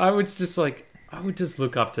know, I would just look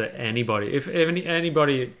up to anybody. If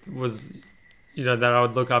anybody was... you know, that I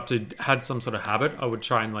would look up to had some sort of habit, I would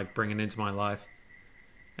try and like bring it into my life.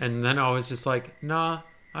 And then I was just like, nah,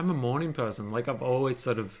 I'm a morning person. Like I've always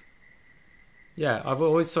sort of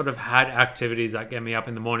had activities that get me up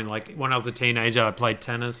in the morning. Like when I was a teenager, I played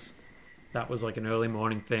tennis. That was like an early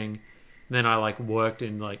morning thing. And then I like worked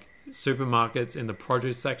in like supermarkets in the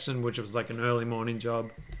produce section, which was like an early morning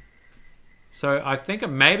job. So I think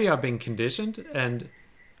maybe I've been conditioned, and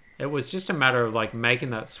it was just a matter of like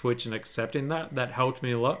making that switch and accepting that helped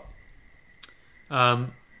me a lot.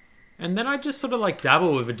 And then I just sort of like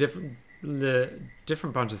dabble with the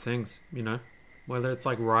different bunch of things, you know, whether it's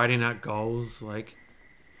like writing out goals,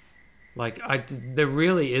 there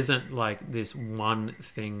really isn't like this one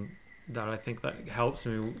thing that I think that helps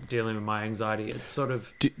me dealing with my anxiety. It's sort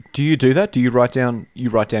of... Do you do that? Do you write down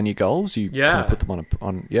your goals? You kind of put them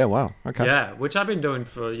on... Yeah, wow. Okay. Yeah, which I've been doing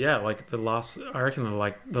for, like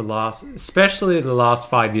especially the last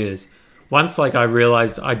 5 years. Once like I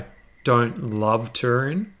realized I don't love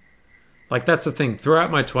touring. Like that's the thing.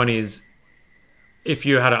 Throughout my 20s, if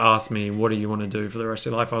you had to ask me, what do you want to do for the rest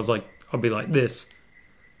of your life? I was like, I'll be like this.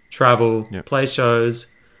 Travel, play shows.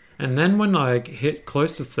 And then when I hit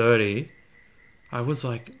close to 30, I was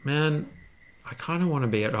like, man, I kind of want to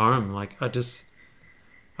be at home. Like I just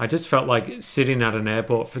felt like sitting at an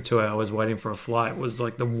airport for 2 hours waiting for a flight was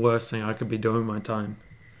like the worst thing I could be doing my time.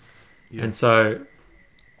 Yeah. And so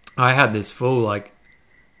I had this full like,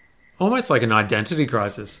 almost like an identity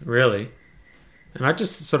crisis, really. And I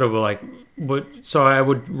just sort of so I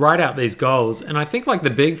would write out these goals. And I think like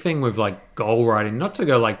the big thing with like goal writing, not to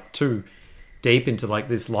go like too deep into like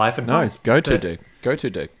this life advice. No, go too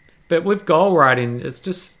deep. But with goal writing, it's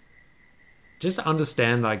just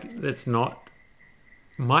understand like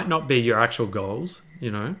might not be your actual goals,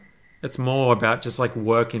 you know. It's more about just like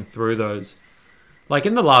working through those. Like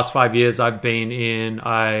in the last 5 years, I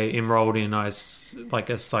enrolled in a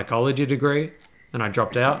psychology degree, then I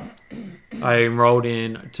dropped out. I enrolled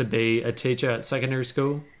in to be a teacher at secondary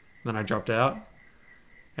school, then I dropped out.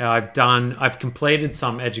 I've completed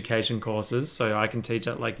some education courses, so I can teach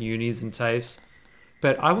at like unis and TAFEs.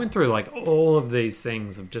 But I went through like all of these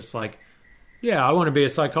things of just like, yeah, I want to be a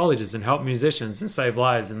psychologist and help musicians and save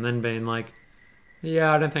lives, and then being like,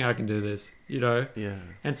 yeah, I don't think I can do this, you know? Yeah.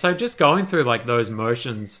 And so just going through like those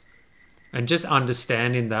motions and just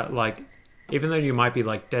understanding that like, even though you might be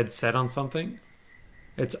like dead set on something,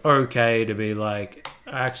 it's okay to be like,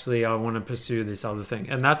 actually, I want to pursue this other thing.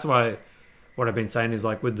 And that's why what I've been saying is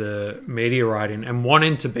like with the media writing and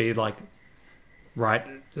wanting to be like, write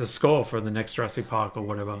the score for the next Jurassic Park or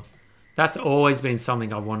whatever. That's always been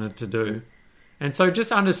something I've wanted to do. And so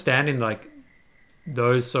just understanding like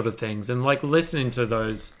those sort of things and like listening to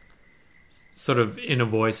those sort of inner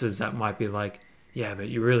voices that might be like, yeah, but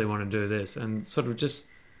you really want to do this, and sort of just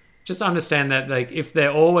understand that like if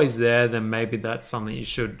they're always there, then maybe that's something you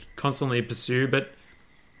should constantly pursue, but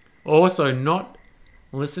also not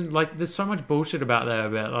listen. Like there's so much bullshit about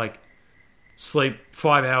like sleep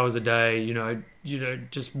 5 hours a day, you know,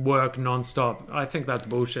 just work nonstop. I think that's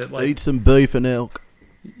bullshit. Like eat some beef and elk.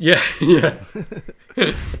 Yeah.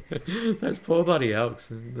 Those poor bloody elks.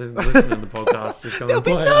 They're listening to the podcast. Just They'll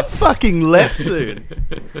be not fucking left soon.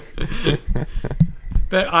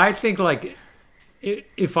 But I think like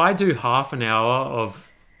if I do half an hour of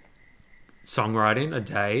songwriting a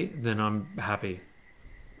day, then I'm happy.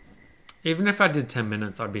 Even if I did 10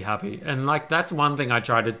 minutes, I'd be happy. And like that's one thing I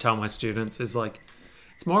try to tell my students is like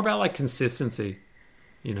it's more about like consistency,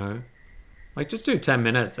 you know. Like, just do 10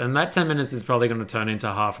 minutes, and that 10 minutes is probably going to turn into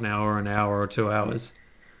half an hour, an hour, or 2 hours.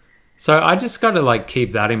 So I just got to, like,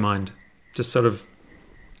 keep that in mind. Just sort of...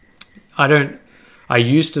 I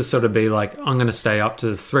used to sort of be like, I'm going to stay up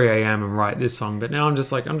to 3 a.m. and write this song, but now I'm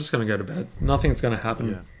just like, I'm just going to go to bed. Nothing's going to happen.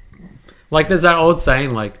 Yeah. Like, there's that old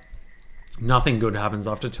saying, like, nothing good happens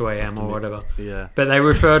after 2 a.m. or whatever. Yeah. But they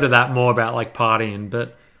refer to that more about like partying.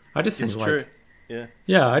 But I just think It's like, true. Yeah.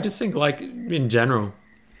 yeah, I just think like in general,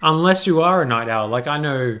 unless you are a night owl, like I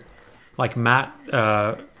know, like Matt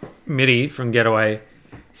Mitty from Getaway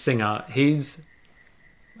singer, he's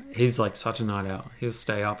like such a night owl. He'll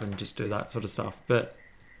stay up and just do that sort of stuff. But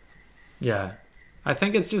yeah, I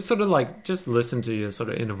think it's just sort of like just listen to your sort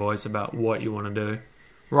of inner voice about what you want to do,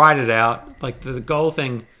 write it out. Like the goal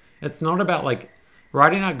thing, it's not about like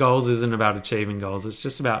writing out goals isn't about achieving goals. It's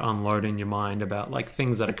just about unloading your mind about like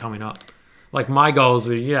things that are coming up. Like my goals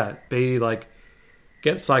were be like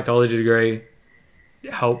get a psychology degree,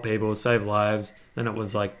 help people, save lives. Then it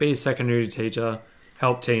was like be a secondary teacher,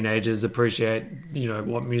 help teenagers appreciate,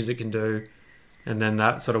 what music can do. And then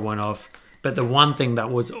that sort of went off. But the one thing that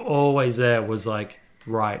was always there was like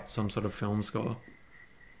write some sort of film score,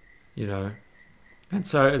 And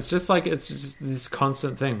so it's just this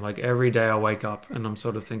constant thing. Like every day I wake up and I'm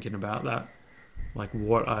sort of thinking about that, like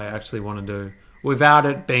what I actually want to do without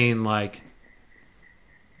it being like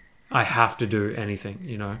I have to do anything,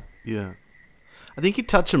 Yeah. I think you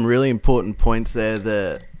touched some really important points there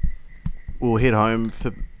that will hit home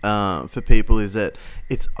for people, is that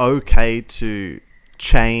it's okay to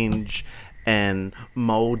change and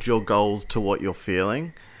mold your goals to what you're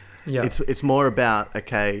feeling. Yeah. It's more about,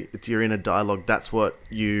 okay, you're in a dialogue, that's what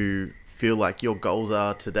you feel like your goals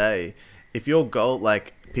are today. If your goal,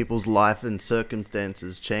 like people's life and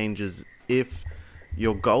circumstances changes, if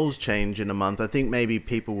your goals change in a month, I think maybe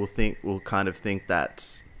people will kind of think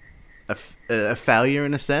that's a failure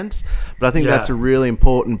in a sense. But I think that's a really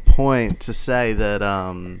important point to say,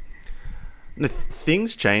 that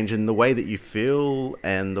things change, and the way that you feel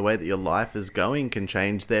and the way that your life is going can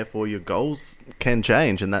change. Therefore, your goals can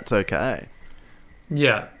change, and that's okay.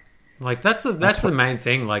 Yeah, like that's the main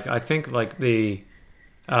thing. Like I think like the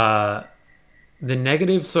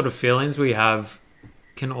negative sort of feelings we have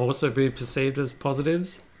can also be perceived as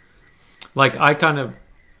positives. Like I'm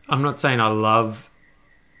not saying I love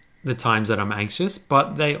the times that I'm anxious,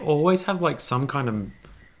 but they always have like some kind of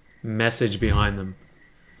message behind them.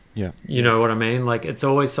 Yeah. You know what I mean? Like it's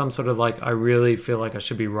always some sort of like, I really feel like I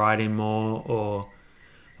should be writing more, or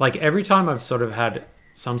like every time I've sort of had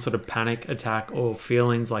some sort of panic attack or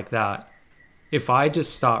feelings like that, if I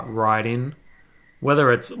just start writing,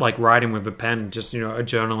 whether it's like writing with a pen, just, a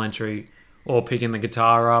journal entry, or picking the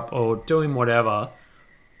guitar up or doing whatever,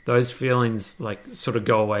 those feelings like sort of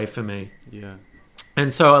go away for me. Yeah.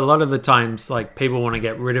 And so a lot of the times, like people want to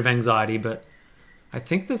get rid of anxiety, but I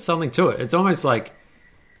think there's something to it. It's almost like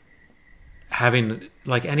having,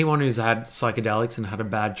 like anyone who's had psychedelics and had a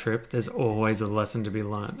bad trip, there's always a lesson to be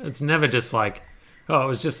learned. It's never just like, oh, it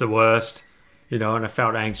was just the worst, and I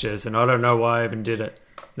felt anxious and I don't know why I even did it.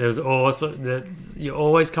 There's also, you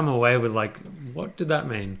always come away with like, what did that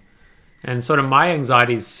mean? And sort of my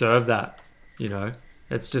anxieties serve that,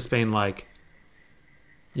 It's just been like,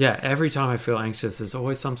 every time I feel anxious, there's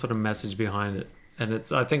always some sort of message behind it. And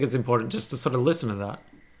I think it's important just to sort of listen to that,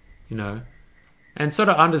 and sort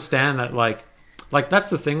of understand that like that's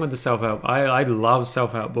the thing with the self-help. I love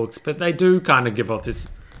self-help books, but they do kind of give off this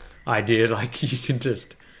idea like you can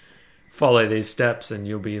just follow these steps and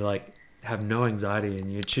you'll be like, have no anxiety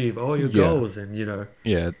and you achieve all your goals and,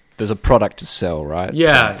 Yeah, there's a product to sell, right?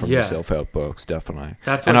 Yeah, from the self-help books, definitely.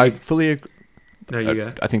 That's and what I fully agree. No, you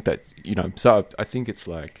go. I think that, so I think it's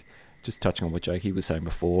like, just touching on what Jakey was saying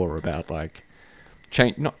before about like,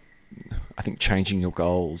 I think changing your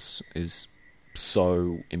goals is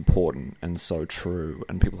so important and so true.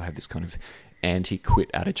 And people have this kind of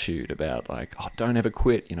anti-quit attitude about like, oh, don't ever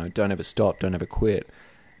quit, don't ever stop, don't ever quit.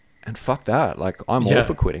 And fuck that. Like, I'm all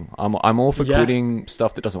for quitting. I'm all for quitting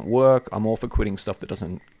stuff that doesn't work. I'm all for quitting stuff that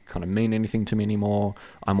doesn't kind of mean anything to me anymore.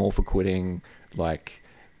 I'm all for quitting, like,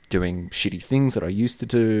 doing shitty things that I used to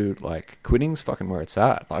do. Like, quitting's fucking where it's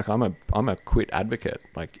at. Like, I'm a quit advocate,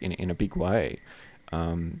 like, in a big way.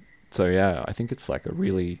 So yeah, I think it's like a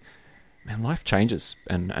really, man, life changes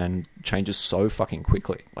and changes so fucking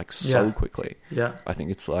quickly, like so quickly. Yeah. I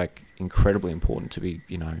think it's like incredibly important to be,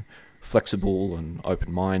 flexible and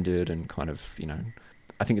open-minded and kind of,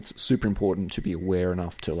 I think it's super important to be aware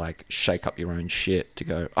enough to like shake up your own shit to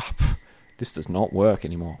go, this does not work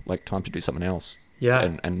anymore. Like, time to do something else.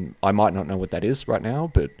 Yeah. And I might not know what that is right now,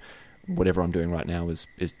 but whatever I'm doing right now is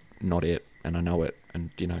not it. And I know it. And,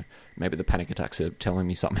 maybe the panic attacks are telling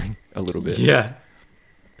me something a little bit. Yeah.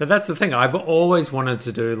 But that's the thing. I've always wanted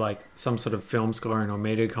to do like some sort of film scoring or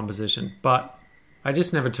media composition, but I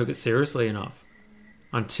just never took it seriously enough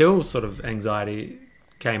until sort of anxiety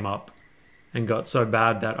came up and got so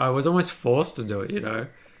bad that I was almost forced to do it,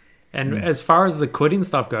 And as far as the quitting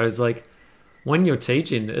stuff goes, like, when you're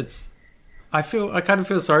teaching, I kind of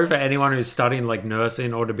feel sorry for anyone who's studying like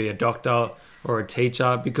nursing or to be a doctor or a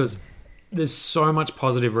teacher, because there's so much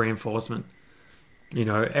positive reinforcement. You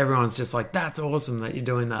know, everyone's just like, that's awesome that you're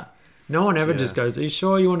doing that. No one ever just goes, are you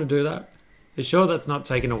sure you want to do that? Are you sure that's not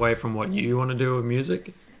taken away from what you want to do with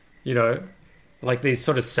music? You know, like these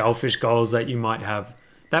sort of selfish goals that you might have.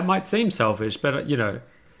 That might seem selfish, but, you know,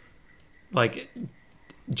 like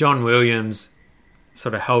John Williams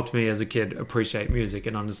sort of helped me as a kid appreciate music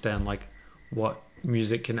and understand like what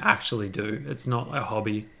music can actually do. It's not a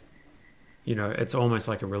hobby. You know, it's almost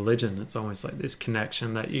like a religion. It's almost like this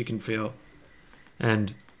connection that you can feel.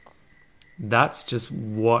 And that's just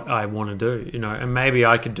what I want to do, you know. And maybe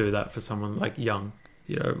I could do that for someone like young,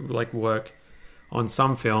 you know, like work on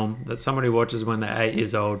some film that somebody watches when they're 8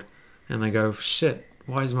 years old and they go, shit,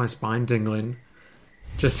 why is my spine tingling?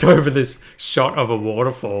 Just over this shot of a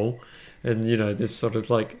waterfall and, you know, this sort of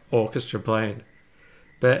like orchestra playing.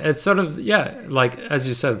 But it's sort of, yeah, like as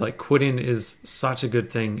you said, like quitting is such a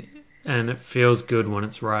good thing and it feels good when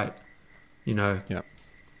it's right, you know. Yeah.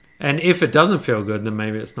 And if it doesn't feel good, then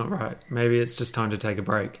maybe it's not right. Maybe it's just time to take a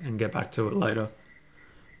break and get back to it later.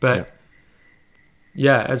 But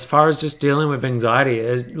yeah, as far as just dealing with anxiety,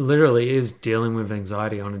 it literally is dealing with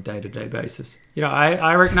anxiety on a day-to-day basis. You know,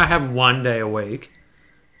 I reckon I have one day a week,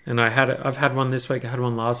 and I've had one this week, I had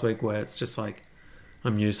one last week where it's just like,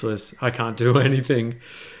 I'm useless, I can't do anything,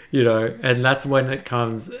 you know, and that's when it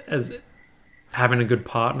comes as having a good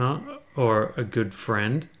partner or a good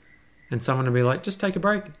friend and someone to be like, just take a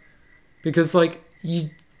break. Because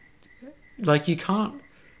you can't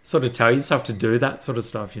sort of tell yourself to do that sort of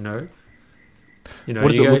stuff, you know. What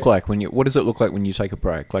does it look like what does it look like when you take a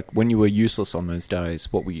break? Like when you were useless on those days,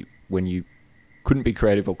 when you couldn't be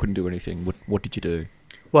creative or couldn't do anything, what did you do?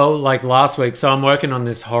 Well, like last week, so I'm working on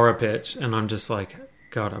this horror pitch and I'm just like,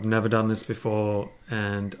 God, I've never done this before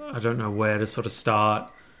and I don't know where to sort of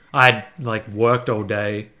start. I'd like worked all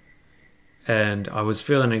day and I was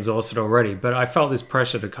feeling exhausted already, but I felt this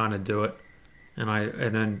pressure to kind of do it. And I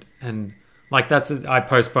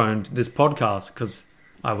postponed this podcast because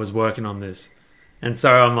I was working on this. And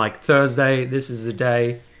so I'm like, Thursday, this is the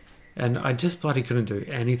day. And I just bloody couldn't do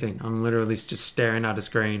anything. I'm literally just staring at a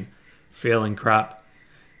screen, feeling crap.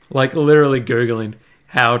 Like literally Googling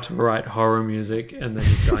how to write horror music and then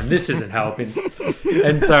just going, this isn't helping.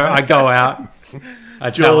 And so I go out.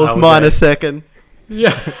 Jaws minus second.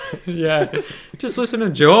 Yeah. Just listen to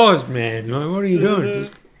Jaws, man. Like, what are you doing?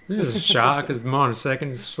 This is a shark. It's minus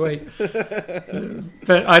second. It's sweet.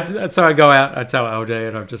 But so I go out. I tell LJ,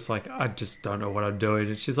 and I'm just like, I just don't know what I'm doing.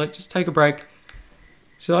 And she's like, just take a break.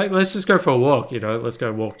 She's like, let's just go for a walk. You know, let's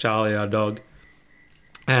go walk Charlie, our dog.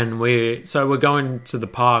 And we're going to the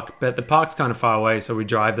park, but the park's kind of far away, so we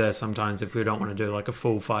drive there sometimes if we don't want to do like a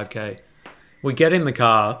full 5K. We get in the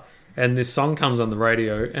car, and this song comes on the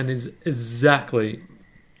radio, and is exactly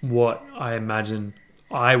what I imagine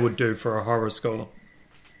I would do for a horror score.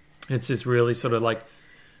 It's this really sort of like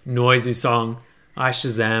noisy song. I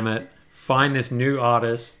Shazam it, find this new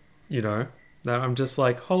artist, you know, that I'm just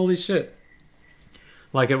like, holy shit.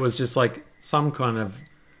 Like it was just like some kind of,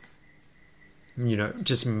 you know,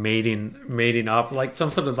 just meeting up, like some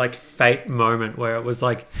sort of like fate moment where it was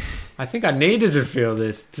like, I think I needed to feel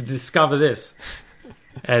this to discover this.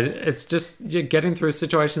 And it's just you're getting through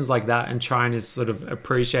situations like that and trying to sort of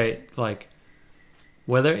appreciate like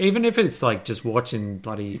whether, even if it's like just watching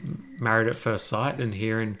bloody Married at First Sight and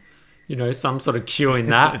hearing, you know, some sort of cue in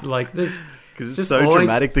that, like there's because it's so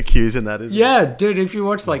dramatic, the cues in that, isn't it? Yeah, dude, if you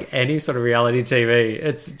watch like any sort of reality TV,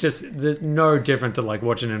 it's just no different to like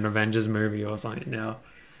watching an Avengers movie or something now.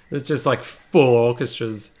 It's just like full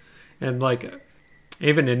orchestras. And like,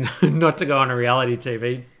 even in, not to go on a reality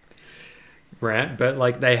TV rant, but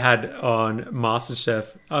like they had on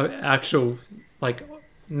MasterChef, actual, like,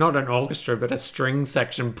 not an orchestra, but a string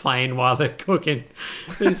section playing while they're cooking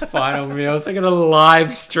these final meals. They got a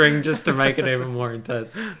live string just to make it even more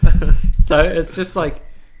intense. So it's just like,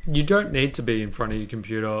 you don't need to be in front of your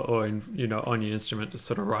computer or in, you know, on your instrument to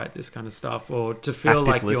sort of write this kind of stuff or to feel Active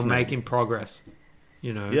like listening. you're making progress,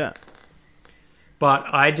 you know? Yeah. But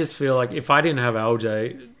I just feel like if I didn't have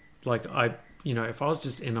LJ, like you know, if I was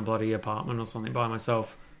just in a bloody apartment or something by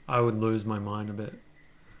myself, I would lose my mind a bit.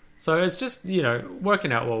 So it's just, you know,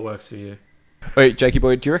 working out what works for you. Wait, Jakey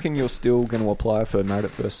boy, do you reckon you're still going to apply for Married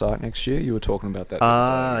at First Sight next year? You were talking about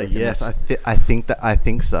that. Yes, I think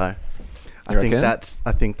so. I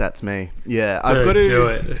think that's me. Yeah, I've got to do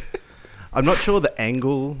it. I'm not sure the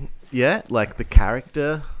angle yet, like the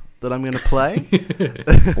character that I'm going to play.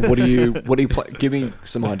 What do you play? Give me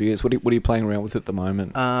some ideas. What are you playing around with at the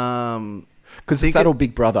moment? Because it's that old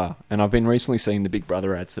Big Brother, and I've been recently seeing the Big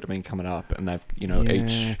Brother ads that have been coming up, and they've,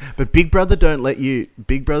 each. But Big Brother don't let you.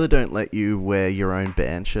 Big Brother don't let you wear your own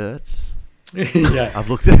band shirts. Yeah. I've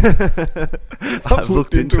looked. I've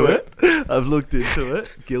looked into it. I've looked into it.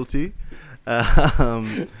 Guilty.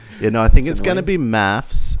 I think it's going to be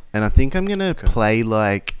maths, and I think I'm going to play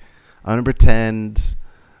like. I'm going to pretend.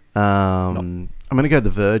 I'm going to go the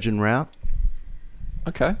Virgin route.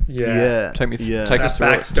 Okay. Yeah. Take That us through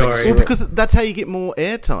backstory. Well, because that's how you get more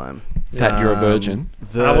airtime. That you're a virgin.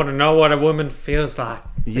 I want to know what a woman feels like.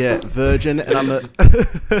 Yeah, virgin, and I'm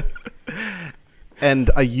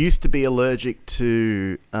and I used to be allergic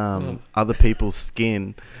to other people's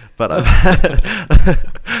skin, but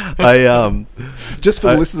Just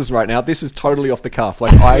for the listeners right now, this is totally off the cuff.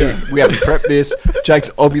 Like we haven't prepped this.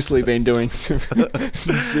 Jake's obviously been doing some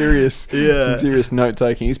serious note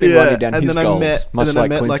taking. He's been writing down his goals, much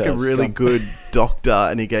like Clint like a has. really good doctor,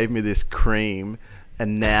 and he gave me this cream,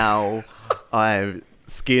 and now I'm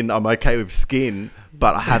okay with skin,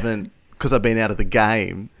 but I haven't, because I've been out of the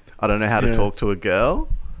game. I don't know how to talk to a girl.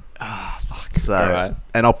 Fuck. So, right.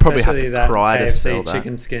 And I'll probably Especially have to cry KFC to sell that.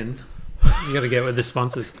 chicken skin. You got to get with the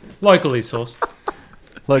sponsors. Locally sourced.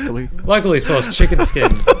 Locally sourced chicken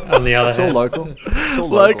skin, on the other It's all hand. local. It's all local.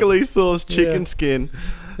 Locally sourced chicken skin.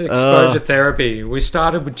 Exposure therapy. We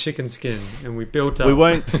started with chicken skin and we built up. We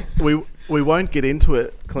won't get into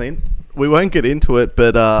it, Clint. We won't get into it,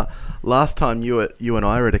 but last time you and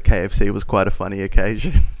I were at a KFC was quite a funny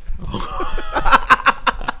occasion.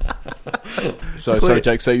 So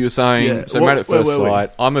Jake, so you were saying, Married at First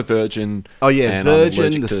Sight, I'm a virgin. Oh yeah, and virgin, I'm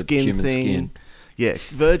allergic the to skin human thing. Skin. Yeah,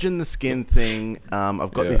 virgin, the skin thing.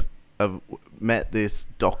 I've got this. I've met this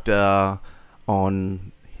doctor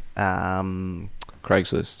on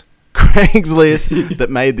Craigslist that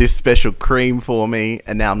made this special cream for me,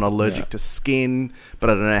 and now I'm not allergic to skin, but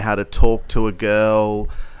I don't know how to talk to a girl.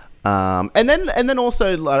 And then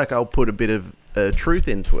also, like, I'll put a bit of truth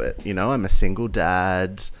into it. I'm a single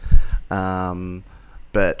dad.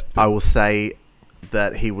 But I will say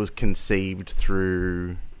that he was conceived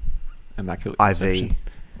through immaculate IV. conception.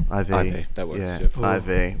 IV. That works. Yeah, Yep.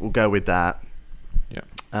 IV. We'll go with that. Yeah.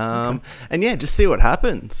 And just see what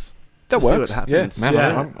happens. That Just works. See what happens. Yeah,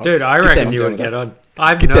 man, Dude, I reckon you would get on.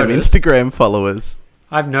 I've Get them noticed. Instagram followers.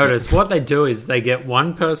 I've noticed what they do is they get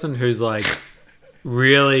one person who's like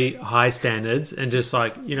really high standards and just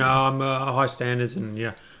like, I'm high standards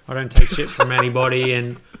and I don't take shit from anybody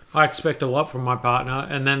and I expect a lot from my partner,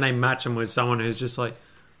 and then they match them with someone who's just like,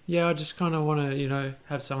 I just kind of want to,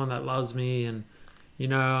 have someone that loves me, and,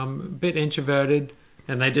 I'm a bit introverted,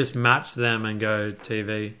 and they just match them and go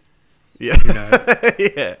TV. Yeah.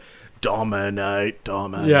 Yeah. Dominate.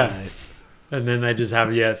 Yeah. And then they just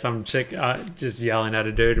have, some chick just yelling at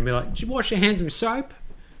a dude and be like, did you wash your hands with soap?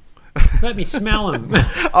 Let me smell them.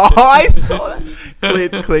 Oh, I saw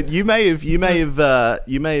that. Clint, you may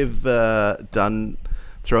have done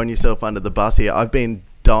throwing yourself under the bus here. I've been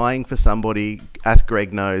dying for somebody, as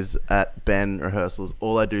Greg knows, at band rehearsals.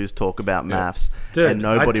 All I do is talk about maths, Dude, and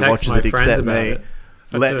nobody I text watches my it friends except about me.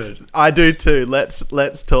 it. I do too. Let's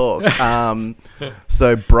talk.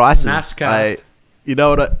 So Bryce's, Mathscast. you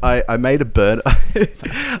know what? I made a burner.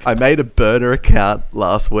 I made a burner account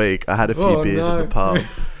last week. I had a few beers at the pub.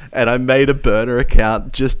 And I made a burner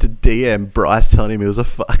account just to DM Bryce telling him he was a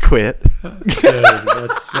fuckwit. Dude,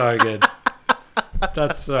 that's so good.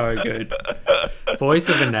 That's so good. Voice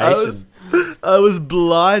of a nation. I was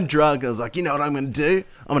blind drunk. I was like, you know what I'm going to do?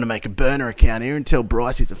 I'm going to make a burner account here and tell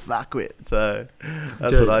Bryce he's a fuckwit. So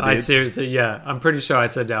that's Dude, what I did. Seriously, I'm pretty sure I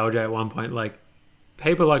said to LJ at one point, like,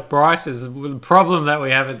 people like Bryce is the problem that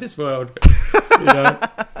we have in this world.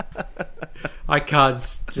 I can't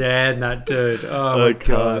stand that dude. Oh my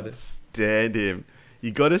God. Can't stand him.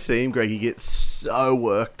 You got to see him, Greg. He gets so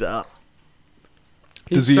worked up.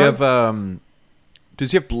 Does he have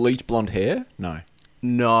bleach blonde hair?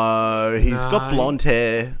 No, he's got blonde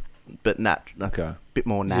hair, but a bit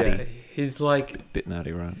more natty. Yeah, he's like A bit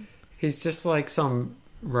natty, right? he's just like some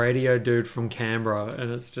radio dude from Canberra, and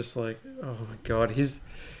it's just like, oh my God, he's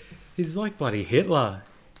like bloody Hitler.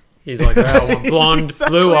 He's like, oh, I want blonde,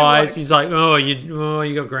 exactly blue eyes. like- He's like,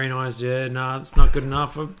 you got green eyes. Yeah, no, it's not good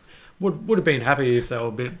enough. I would have been happy if they were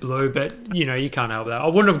a bit blue, but you can't help that. I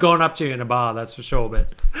wouldn't have gone up to you in a bar, that's for sure. But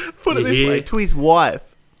Put it this Yeah. way, to his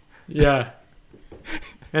wife. yeah.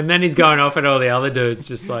 And then he's going off at all the other dudes,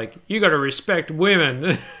 just like, you got to respect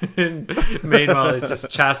women. And meanwhile, he's just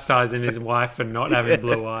chastising his wife for not having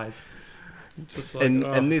blue eyes. Just like, And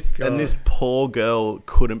oh, this God. poor girl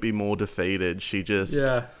couldn't be more defeated. She just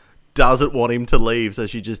doesn't want him to leave, so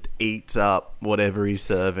she just eats up whatever he's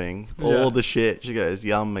serving. All the shit. She goes,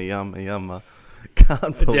 yumma, yumma, yumma.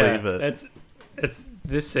 Can't believe it. It's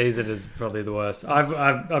this season is probably the worst.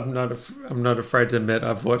 I'm not afraid to admit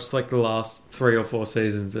I've watched like the last 3 or 4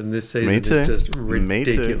 seasons, and this season is just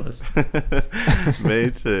ridiculous. Me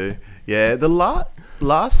too. Yeah, the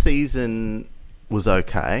last season was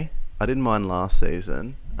okay. I didn't mind last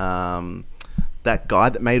season. That guy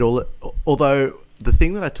that made all it. Although the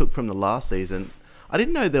thing that I took from the last season, I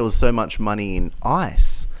didn't know there was so much money in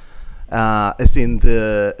ice. It's in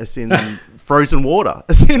frozen water.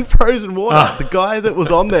 It's in frozen water. The guy that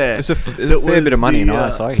was on there. There's a fair bit of money in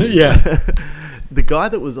ice, I hear. Yeah. The guy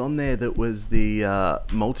that was on there that was the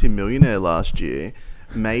multi-millionaire last year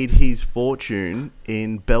made his fortune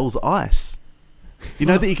in Bell's Ice. You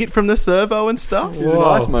know that you get from the servo and stuff? He's an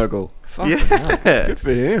ice mogul. Fucking hell. Good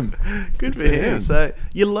for him. Good for him. So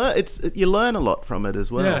you learn a lot from it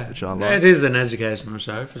as well, which I like. It is an educational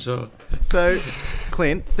show for sure. So,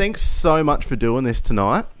 Clint, thanks so much for doing this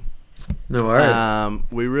tonight. No worries.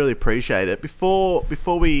 We really appreciate it. Before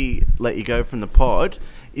we let you go from the pod,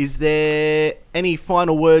 is there any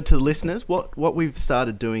final word to the listeners? What we've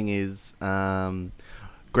started doing is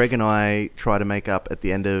Greg and I try to make up at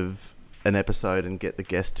the end of an episode and get the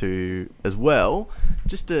guest to as well,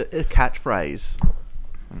 just a catchphrase.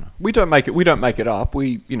 We don't make it up.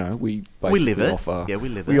 We basically live it. Offer, we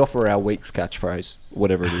live it. We offer our week's catchphrase,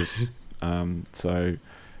 whatever it is. So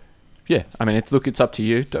yeah, I mean, it's up to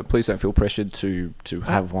you. Please don't feel pressured to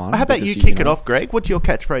have one. How about you kick it off, Greg? What's your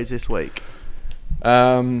catchphrase this week?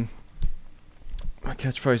 My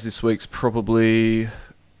catchphrase this week's probably,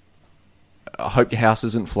 I hope your house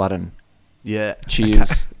isn't flooding. Yeah.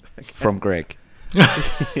 Cheers. From Greg.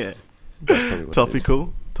 Yeah. That's probably what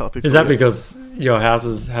Topical. Is that because your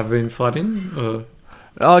houses have been flooding? Or?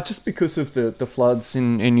 Just because of the floods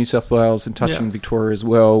in New South Wales and touching Victoria as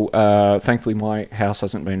well. Thankfully, my house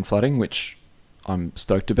hasn't been flooding, which I'm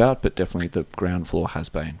stoked about, but definitely the ground floor has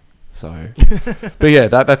been. So, but yeah,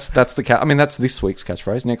 that's the I mean, that's this week's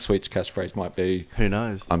catchphrase. Next week's catchphrase might be, who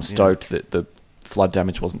knows? I'm stoked that the flood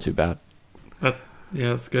damage wasn't too bad.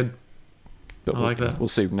 That's good. But I like that. We'll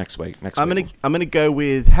see next week. I'm gonna go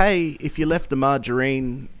with, hey, if you left the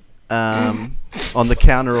margarine on the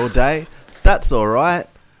counter all day, that's all right.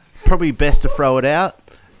 Probably best to throw it out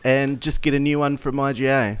and just get a new one from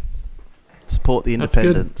IGA. Support the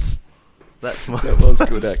independents. That was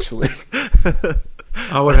good, actually.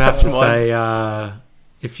 I would have to say,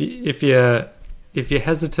 if you're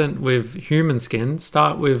hesitant with human skin,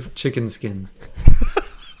 start with chicken skin.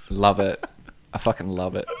 Love it. I fucking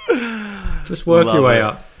love it. Just work your way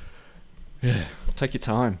up. Yeah. Take your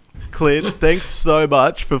time. Clint, thanks so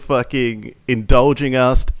much for fucking indulging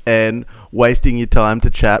us and wasting your time to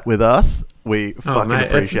chat with us. We fucking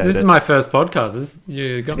appreciate it. This is my first podcast. Is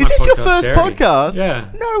this your first podcast? Yeah.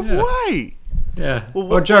 No way. Yeah.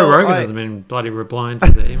 Well, Joe Rogan hasn't been bloody replying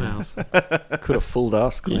to the emails. Could have fooled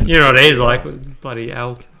us, Clint. You know what he's like with bloody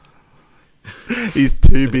elk. He's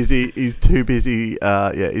too busy. He's too busy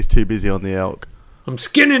on the elk. I'm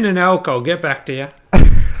skinning an elk. I'll get back to you.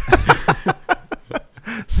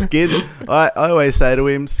 Skin. I always say to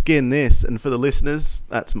him, skin this. And for the listeners,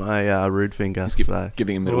 that's my rude finger.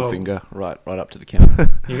 Giving a middle finger right up to the camera.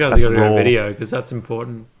 You guys got to do a video because that's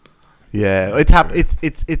important. Yeah,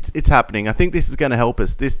 it's happening. I think this is going to help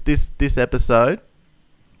us. This episode,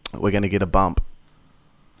 we're going to get a bump.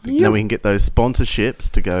 Yep. Now we can get those sponsorships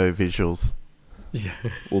to go visuals. Yeah.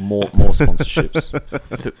 Or more sponsorships.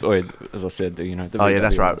 As I said, the VW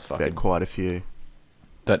that's right. Fucking, we had quite a few.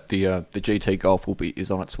 That the GT Golf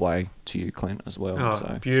is on its way to you, Clint, as well. Oh,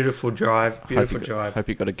 so. Beautiful drive. Hope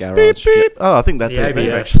you got a garage. Beep, beep. Oh, I think that's it.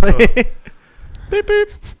 ABS, actually. Beep beep.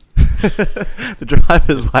 The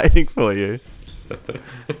driver's waiting for you.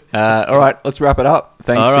 All right, let's wrap it up.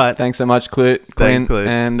 Thanks. All right. Thanks so much, Clint. And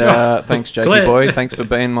thanks, Jakey boy. Thanks for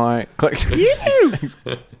being my.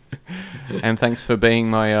 And thanks for being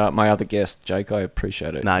my other guest, Jake. I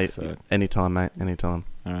appreciate it. No, anytime, mate. Anytime.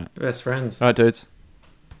 All right. Best friends. All right, dudes.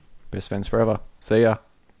 Best friends forever. See ya.